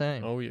 Know what I'm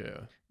saying? Oh,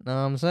 yeah. Know what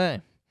I'm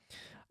saying?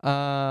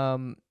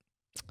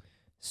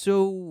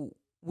 So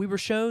we were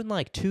shown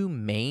like two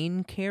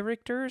main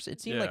characters. It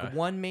seemed like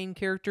one main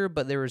character,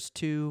 but there was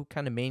two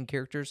kind of main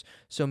characters.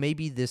 So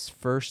maybe this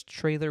first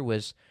trailer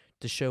was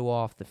to show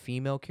off the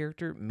female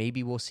character.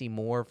 Maybe we'll see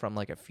more from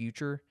like a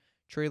future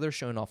trailer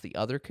showing off the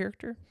other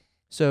character.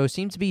 So it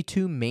seems to be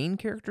two main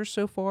characters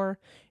so far.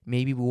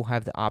 Maybe we'll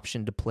have the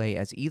option to play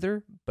as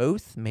either,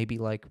 both. Maybe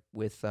like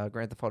with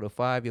Grand Theft Auto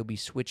 5, you'll be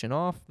switching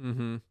off.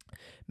 Mm-hmm.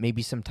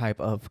 Maybe some type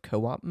of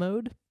co-op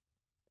mode.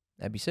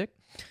 That'd be sick.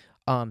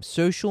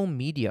 Social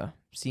media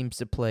seems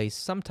to play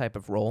some type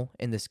of role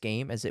in this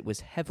game, as it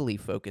was heavily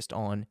focused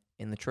on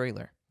in the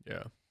trailer.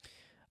 Yeah.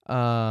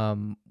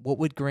 What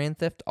would Grand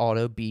Theft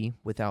Auto be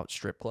without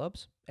strip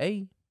clubs?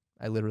 I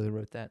literally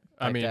wrote that.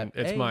 I mean,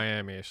 it's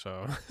Miami,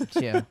 so.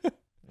 Yeah.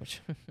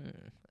 Which,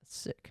 that's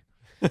sick.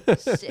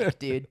 Sick,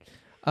 dude.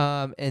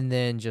 And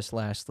then just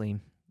lastly,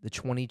 the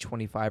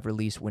 2025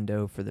 release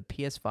window for the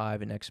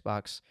PS5 and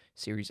Xbox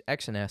Series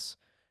X and S.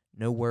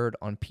 No word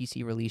on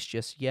PC release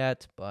just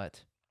yet,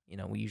 but,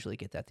 we usually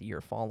get that the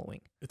year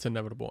following. It's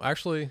inevitable.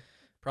 Actually,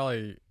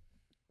 probably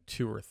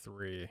 2 or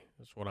 3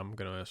 is what I'm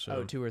going to assume.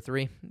 Oh, 2 or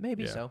 3?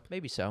 Maybe so.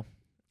 Maybe so.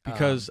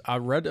 Because I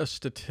read a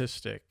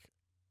statistic,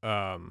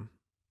 because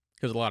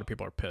a lot of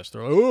people are pissed.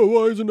 They're like, oh,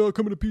 why isn't that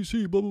coming to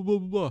PC? Blah, blah, blah,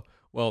 blah, blah.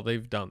 Well,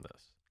 they've done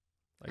this.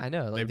 I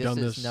know. Like, they've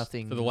done this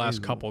nothing for the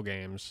last new. couple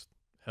games.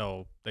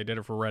 Hell, they did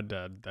it for Red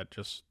Dead. That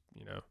just,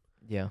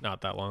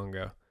 not that long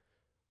ago.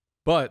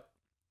 But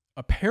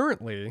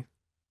apparently,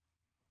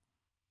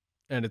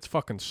 and it's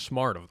fucking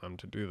smart of them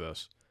to do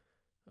this,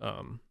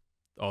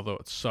 although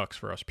it sucks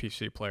for us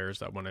PC players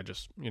that want to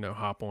just,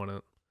 hop on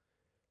it.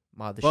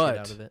 Mod the shit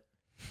out of it.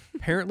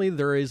 Apparently,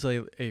 there is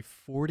a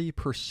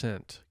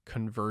 40%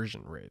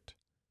 conversion rate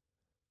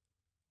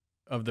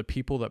of the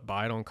people that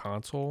buy it on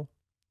console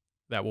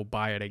that will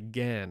buy it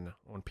again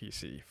on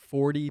PC.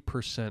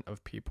 40%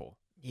 of people.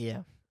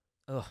 Yeah.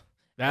 Ugh.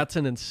 That's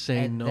an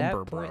insane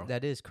number, bro.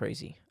 That is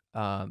crazy.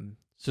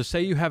 So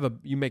say you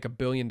make $1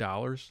 billion.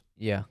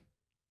 Yeah.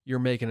 You're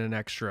making an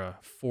extra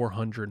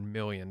 $400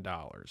 million.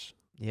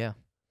 Yeah.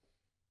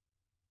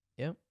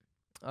 Yep.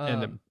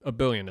 And $1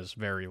 billion is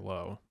very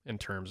low in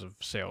terms of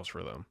sales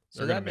for them.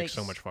 They're going to make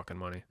so much fucking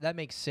money. That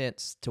makes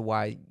sense to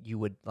why you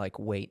would like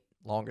wait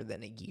longer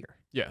than a year.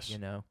 Yes.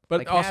 But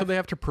like also they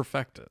have to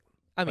perfect it.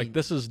 I mean, like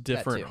this is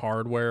different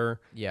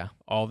hardware. Yeah.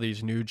 All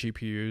these new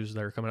GPUs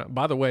that are coming out.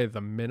 By the way,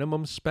 the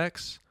minimum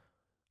specs,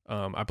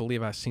 I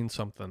believe I've seen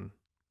something.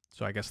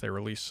 So I guess they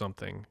released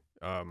something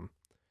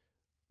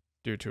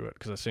due to it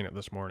because I seen it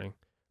this morning.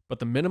 But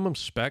the minimum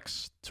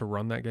specs to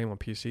run that game on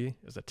PC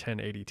is a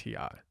 1080 Ti.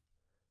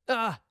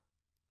 And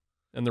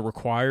the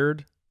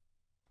required,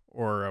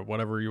 or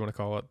whatever you want to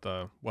call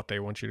it, what they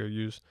want you to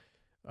use,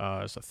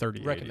 is a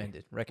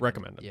 3080.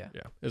 Recommended. Yeah.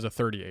 Is a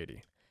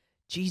 3080.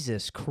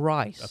 Jesus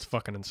Christ. That's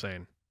fucking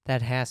insane.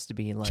 That has to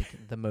be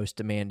like the most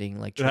demanding,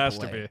 like It has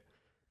to AAA. be.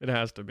 It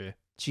has to be.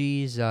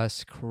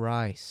 Jesus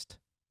Christ.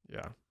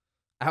 Yeah.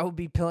 I would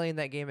be playing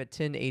that game at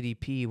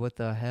 1080p. What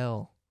the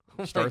hell? Oh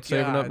my Start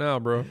saving up God. now,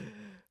 bro.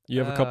 You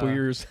have a couple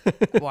years.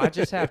 Well, I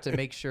just have to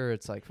make sure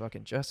it's like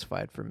fucking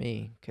justified for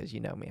me, because you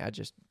know me, I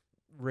just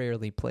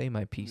rarely play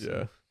my PC.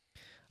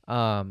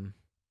 Yeah.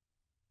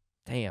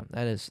 Damn,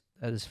 that is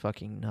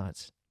fucking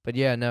nuts. But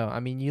yeah, no, I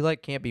mean, you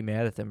like can't be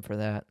mad at them for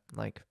that.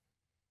 Like,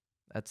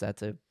 that's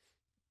a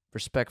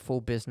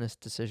respectful business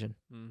decision.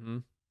 Mm-hmm.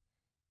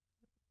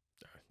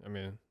 I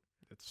mean,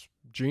 it's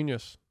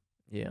genius.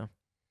 Yeah.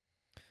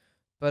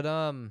 But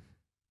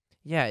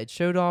yeah, it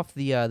showed off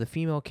the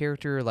female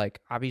character, like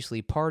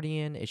obviously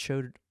partying. It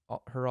showed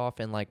her off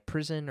in like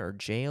prison or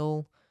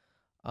jail.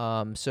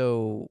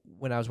 So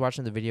when I was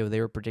watching the video,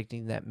 they were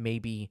predicting that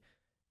maybe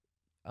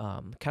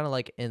kind of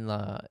like in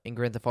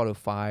Grand Theft Auto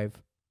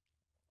 5,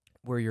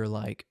 where you're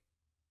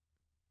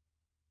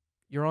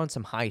on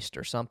some heist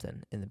or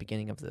something in the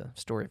beginning of the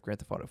story of Grand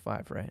Theft Auto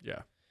 5, right?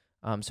 Yeah.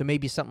 So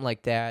maybe something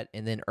like that,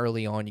 and then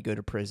early on you go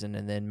to prison,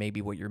 and then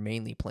maybe what you're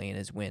mainly playing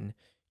is when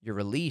you're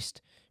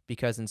released,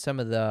 because in some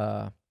of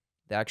the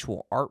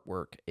actual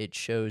artwork, it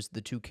shows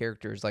the two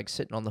characters like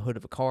sitting on the hood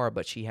of a car,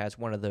 but she has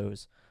one of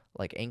those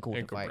like ankle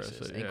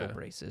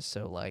braces.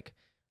 So like,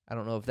 I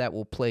don't know if that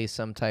will play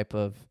some type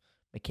of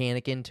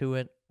mechanic into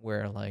it,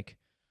 where like,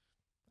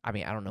 I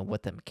mean, I don't know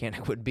what the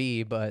mechanic would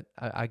be, but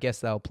I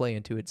guess that'll play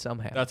into it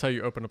somehow. That's how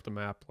you open up the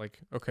map. Like,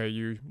 okay,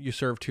 you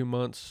serve 2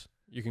 months,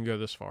 you can go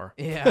this far.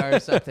 Yeah, or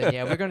something.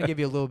 Yeah, we're gonna give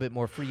you a little bit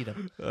more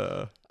freedom.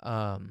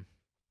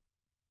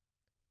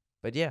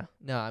 But yeah,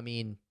 no, I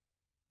mean,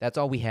 that's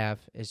all we have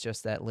is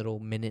just that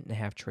little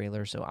 1.5-minute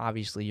trailer. So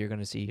obviously you're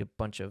gonna see a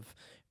bunch of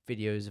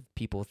videos of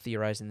people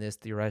theorizing this,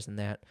 theorizing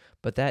that.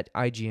 But that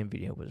IGN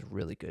video was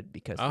really good,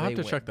 because I'll have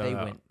to check that out. They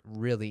went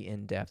really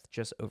in depth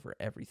just over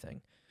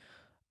everything.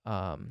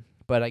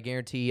 But I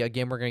guarantee,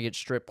 again, we're gonna get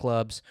strip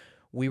clubs.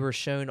 We were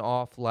shown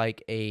off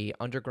like a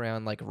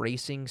underground like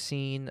racing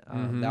scene.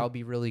 That would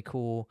be really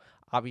cool.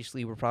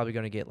 Obviously, we're probably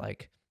gonna get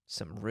like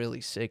some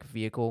really sick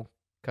vehicle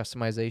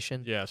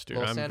customization. Yes, dude.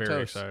 Los I'm Santos.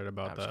 very excited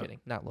about I'm that. just kidding.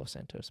 Not Los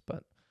Santos,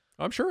 but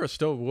I'm sure it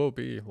still will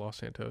be Los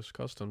Santos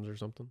Customs or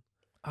something.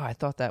 oh, I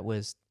thought that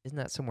was, isn't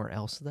that somewhere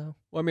else though?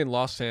 Well, I mean,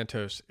 Los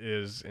Santos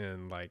is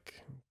in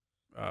like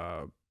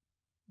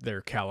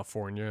their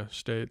California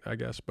state, I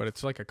guess, but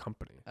it's like a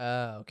company.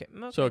 Okay.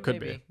 So it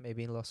could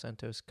maybe Los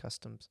Santos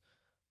Customs.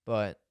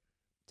 But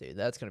dude,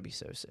 that's gonna be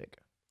so sick.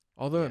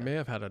 Although it Yeah. may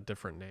have had a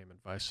different name in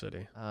Vice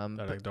City. But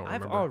I don't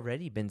I've remember.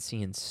 already been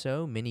seeing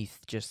so many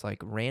just like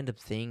random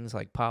things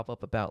like pop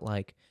up about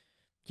like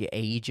you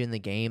age in the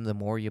game the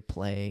more you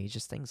play,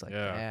 just things like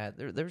Yeah.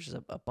 that. There's just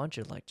a bunch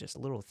of like just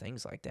little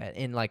things like that,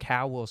 and like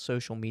how will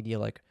social media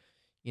like,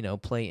 you know,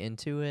 play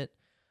into it.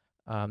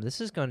 This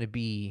is going to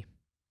be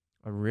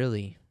a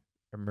really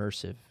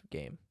immersive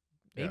game,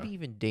 maybe Yeah.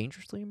 even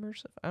dangerously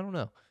immersive. I don't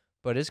know,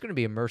 but it's going to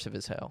be immersive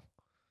as hell.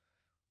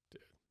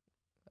 Dude.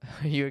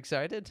 Are you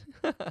excited?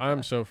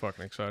 I'm so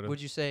fucking excited.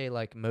 Would you say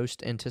like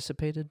most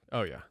anticipated?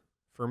 Oh, yeah.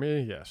 For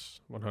me,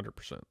 yes.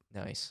 100%.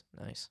 Nice.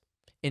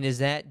 And is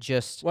that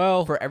just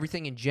Well, for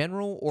everything in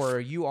general, or are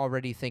you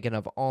already thinking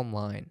of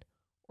online,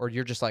 or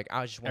you're just like,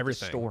 I just want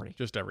everything. the story,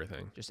 Just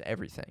everything. just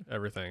everything,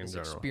 Everything in this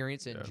general.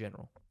 experience in Yeah.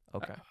 general?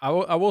 Okay. I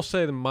will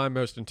say that my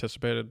most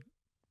anticipated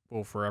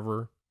will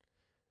forever,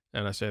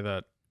 and I say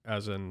that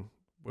as in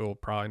we'll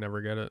probably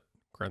never get it,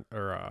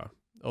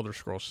 Elder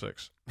Scrolls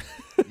 6.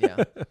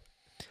 Yeah.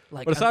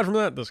 Like, But aside from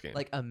that, this game.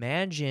 like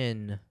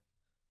imagine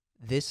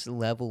this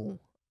level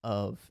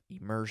of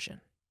immersion,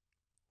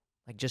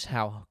 like just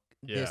how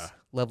this Yeah.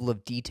 level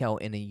of detail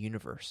in a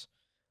universe,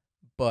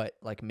 but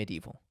like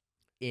medieval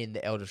in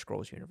the Elder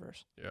Scrolls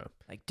universe. Yeah.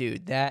 Like,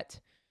 dude,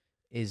 that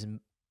is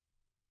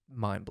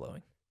mind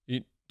blowing.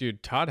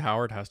 Dude, Todd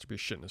Howard has to be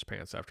shitting his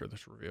pants after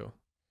this reveal.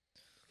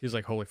 He's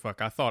like, holy fuck,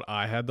 I thought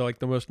I had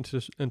the most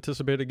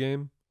anticipated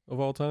game of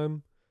all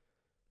time.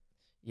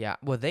 Yeah,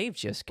 well, they've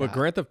just got. But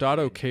Grand Theft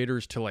Auto dude,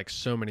 caters to like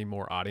so many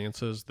more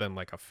audiences than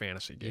like a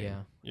fantasy game.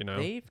 Yeah. You know?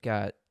 They've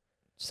got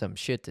some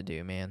shit to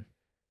do, man.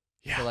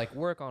 Yeah. To like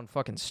work on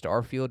fucking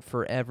Starfield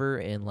forever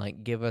and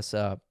like give us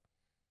a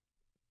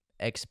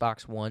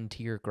Xbox One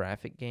tier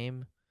graphic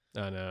game.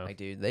 I know. Like,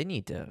 dude, they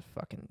need to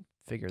fucking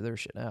figure their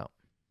shit out,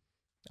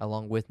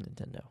 along with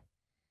Nintendo.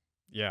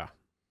 Yeah.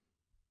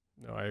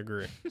 No, I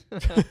agree.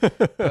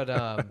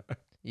 But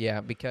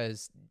yeah,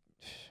 because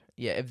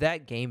yeah, if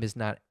that game is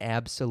not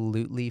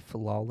absolutely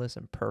flawless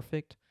and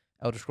perfect,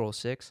 Elder Scrolls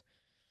 6,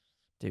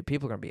 dude,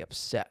 people are gonna be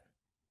upset.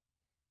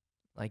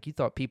 Like, you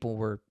thought people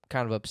were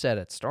kind of upset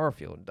at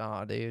Starfield.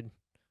 Nah, dude.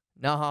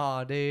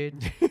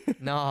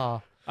 Nah.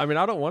 I mean,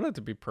 I don't want it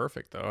to be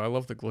perfect though. I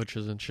love the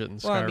glitches and shit in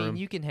Well, Skyrim. I mean,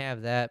 you can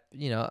have that,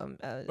 you know.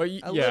 But a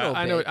yeah, little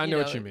I know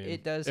bit, what you mean.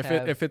 It does if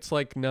have if it's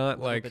like a not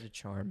little like bit of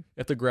charm.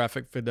 if the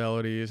graphic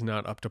fidelity is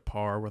not up to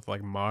par with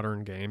like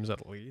modern games,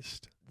 at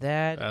least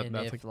That I and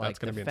think if that's like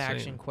gonna the be faction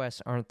insane.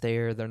 quests aren't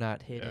there, they're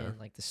not hidden. Yeah.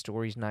 Like the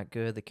story's not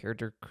good, the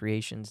character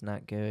creation's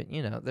not good.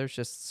 You know, there's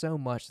just so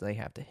much they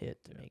have to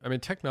hit to make. I mean,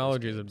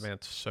 technology has games.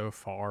 advanced so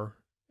far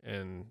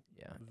in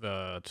Yeah,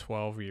 the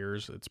 12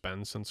 years it's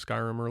been since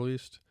Skyrim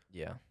released.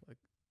 yeah,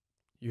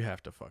 You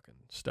have to fucking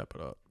step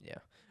it up. yeah.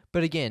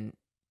 But again,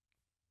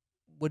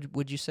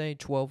 would you say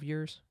 12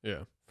 years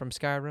Yeah. from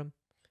Skyrim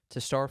to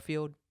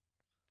Starfield?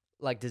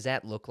 Like, does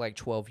that look like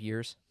 12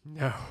 years?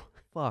 No.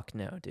 Fuck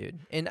no, dude.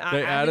 And I They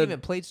haven't added-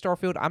 even played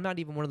Starfield. I'm not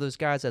even one of those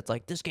guys that's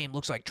like, this game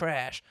looks like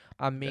trash.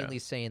 I'm mainly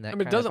saying that. I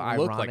mean, it kind of doesn't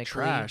look like ironically.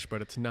 trash,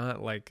 but it's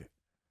not like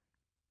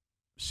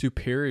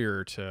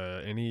superior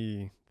to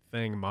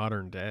anything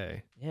modern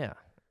day. Yeah,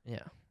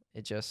 yeah.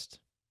 It just,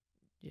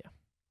 yeah.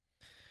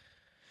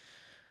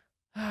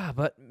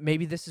 But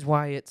maybe this is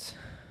why it's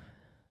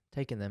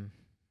taken them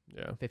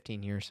Yeah.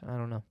 15 years. I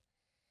don't know.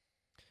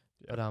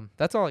 Yeah. But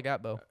that's all I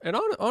got, Bo. And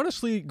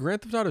honestly,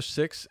 Grand Theft Auto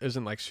 6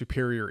 isn't like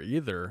superior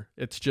either.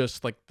 It's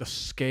just like the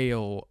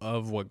scale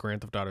of what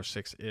Grand Theft Auto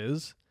 6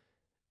 is.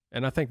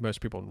 And I think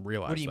most people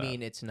realize What do you that.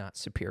 mean it's not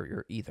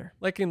superior either?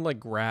 Like in like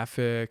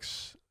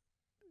graphics,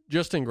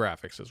 just in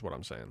graphics is what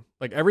I'm saying.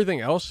 Like everything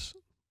else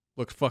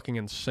looks fucking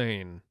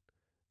insane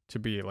to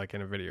be like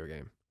in a video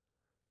game.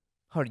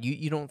 Hold on,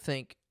 you don't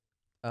think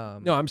No,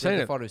 I'm saying Grand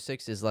Theft it- Auto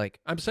 6 is like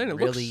I'm saying it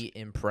really looks,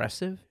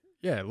 impressive?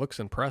 yeah, it looks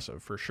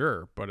impressive for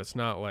sure, but it's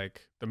not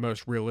like the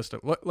most realistic.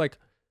 Like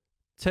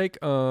take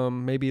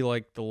maybe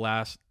like the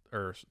last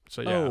or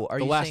so yeah, Oh, are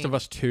The you Last saying- of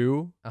Us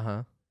 2,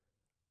 Uh-huh.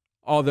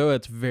 although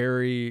it's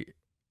very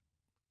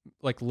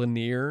like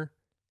linear,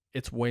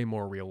 it's way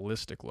more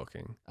realistic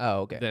looking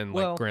Oh, okay. than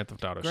well, like Grand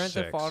Theft Auto Grand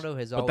 6. Theft Auto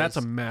has But always that's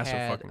a massive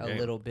had fucking a game.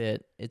 little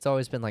bit. It's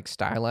always been like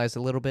stylized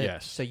a little bit,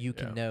 Yes, so you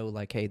can yeah. know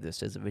like, hey,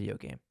 this is a video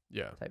game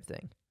Yeah. type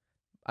thing.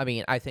 I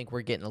mean, I think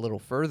we're getting a little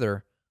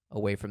further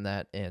away from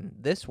that in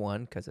this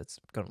one because it's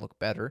going to look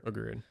better.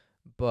 Agreed.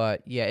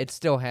 But yeah, it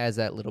still has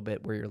that little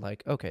bit where you're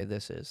like, okay,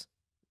 this is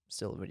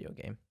still a video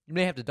game. You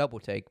may have to double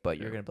take, but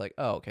you're Yeah. going to be like,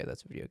 oh, okay,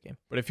 that's a video game.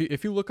 But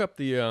if you look up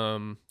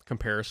the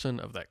comparison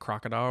of that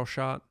crocodile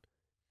shot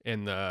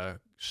in the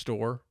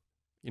store,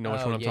 you know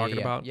which Oh, one I'm yeah, talking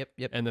yeah. about? Yep.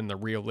 And then the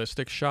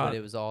realistic shot, But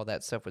it was all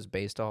that stuff was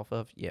based off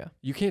of. Yeah.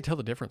 you can't tell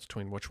the difference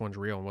between which one's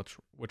real and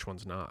which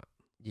one's not.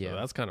 Yeah. So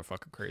that's kind of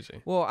fucking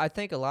crazy. Well, I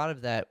think a lot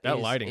of that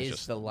Lighting is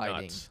just the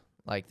lighting, nuts.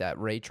 like that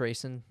ray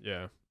tracing.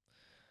 Yeah.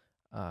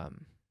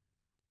 Um,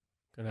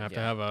 Gonna have to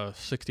Yeah. have a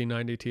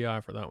 6090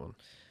 Ti for that one.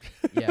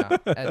 yeah.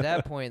 At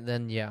that point,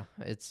 then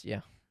it's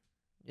yeah.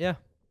 It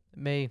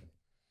may.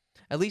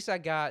 At least I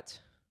got.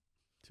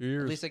 2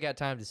 years. At least I got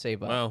time to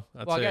save up.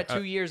 Well, I got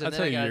 2 years, and I'd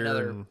then I say got a year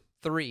another and-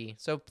 3,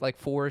 so like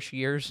 4ish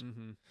years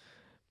Mhm.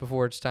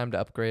 before it's time to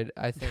upgrade.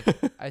 I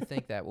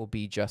think that will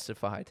be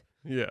justified.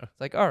 Yeah. It's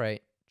like, all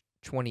right,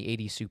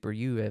 2080 Super,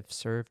 you have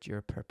served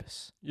your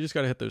purpose. You just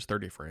got to hit those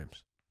 30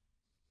 frames.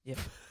 Yeah.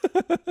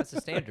 That's the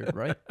standard,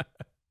 right?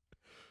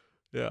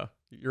 Yeah.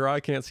 Your eye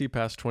can't see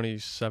past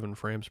 27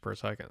 frames per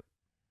second.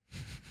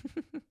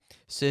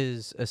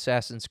 Says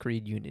Assassin's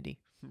Creed Unity.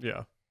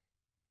 Yeah.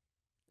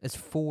 It's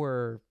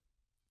for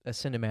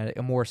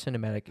a more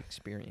cinematic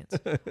experience.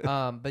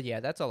 But yeah,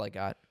 that's all I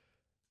got.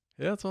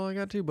 Yeah, that's all I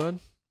got too, bud.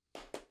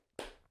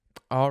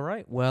 All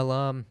right.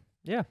 Well,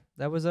 yeah,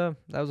 that was a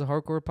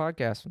hardcore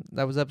podcast.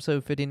 That was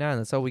episode 59.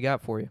 That's all we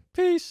got for you.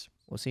 Peace.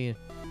 We'll see you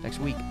next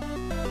week.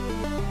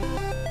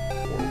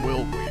 Or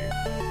will we?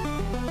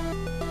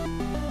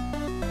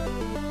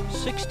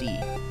 60.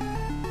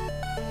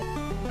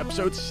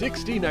 Episode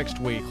 60 next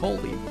week.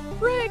 Holy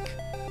frick.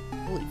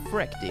 Holy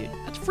frick, dude.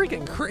 That's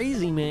freaking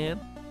crazy, man.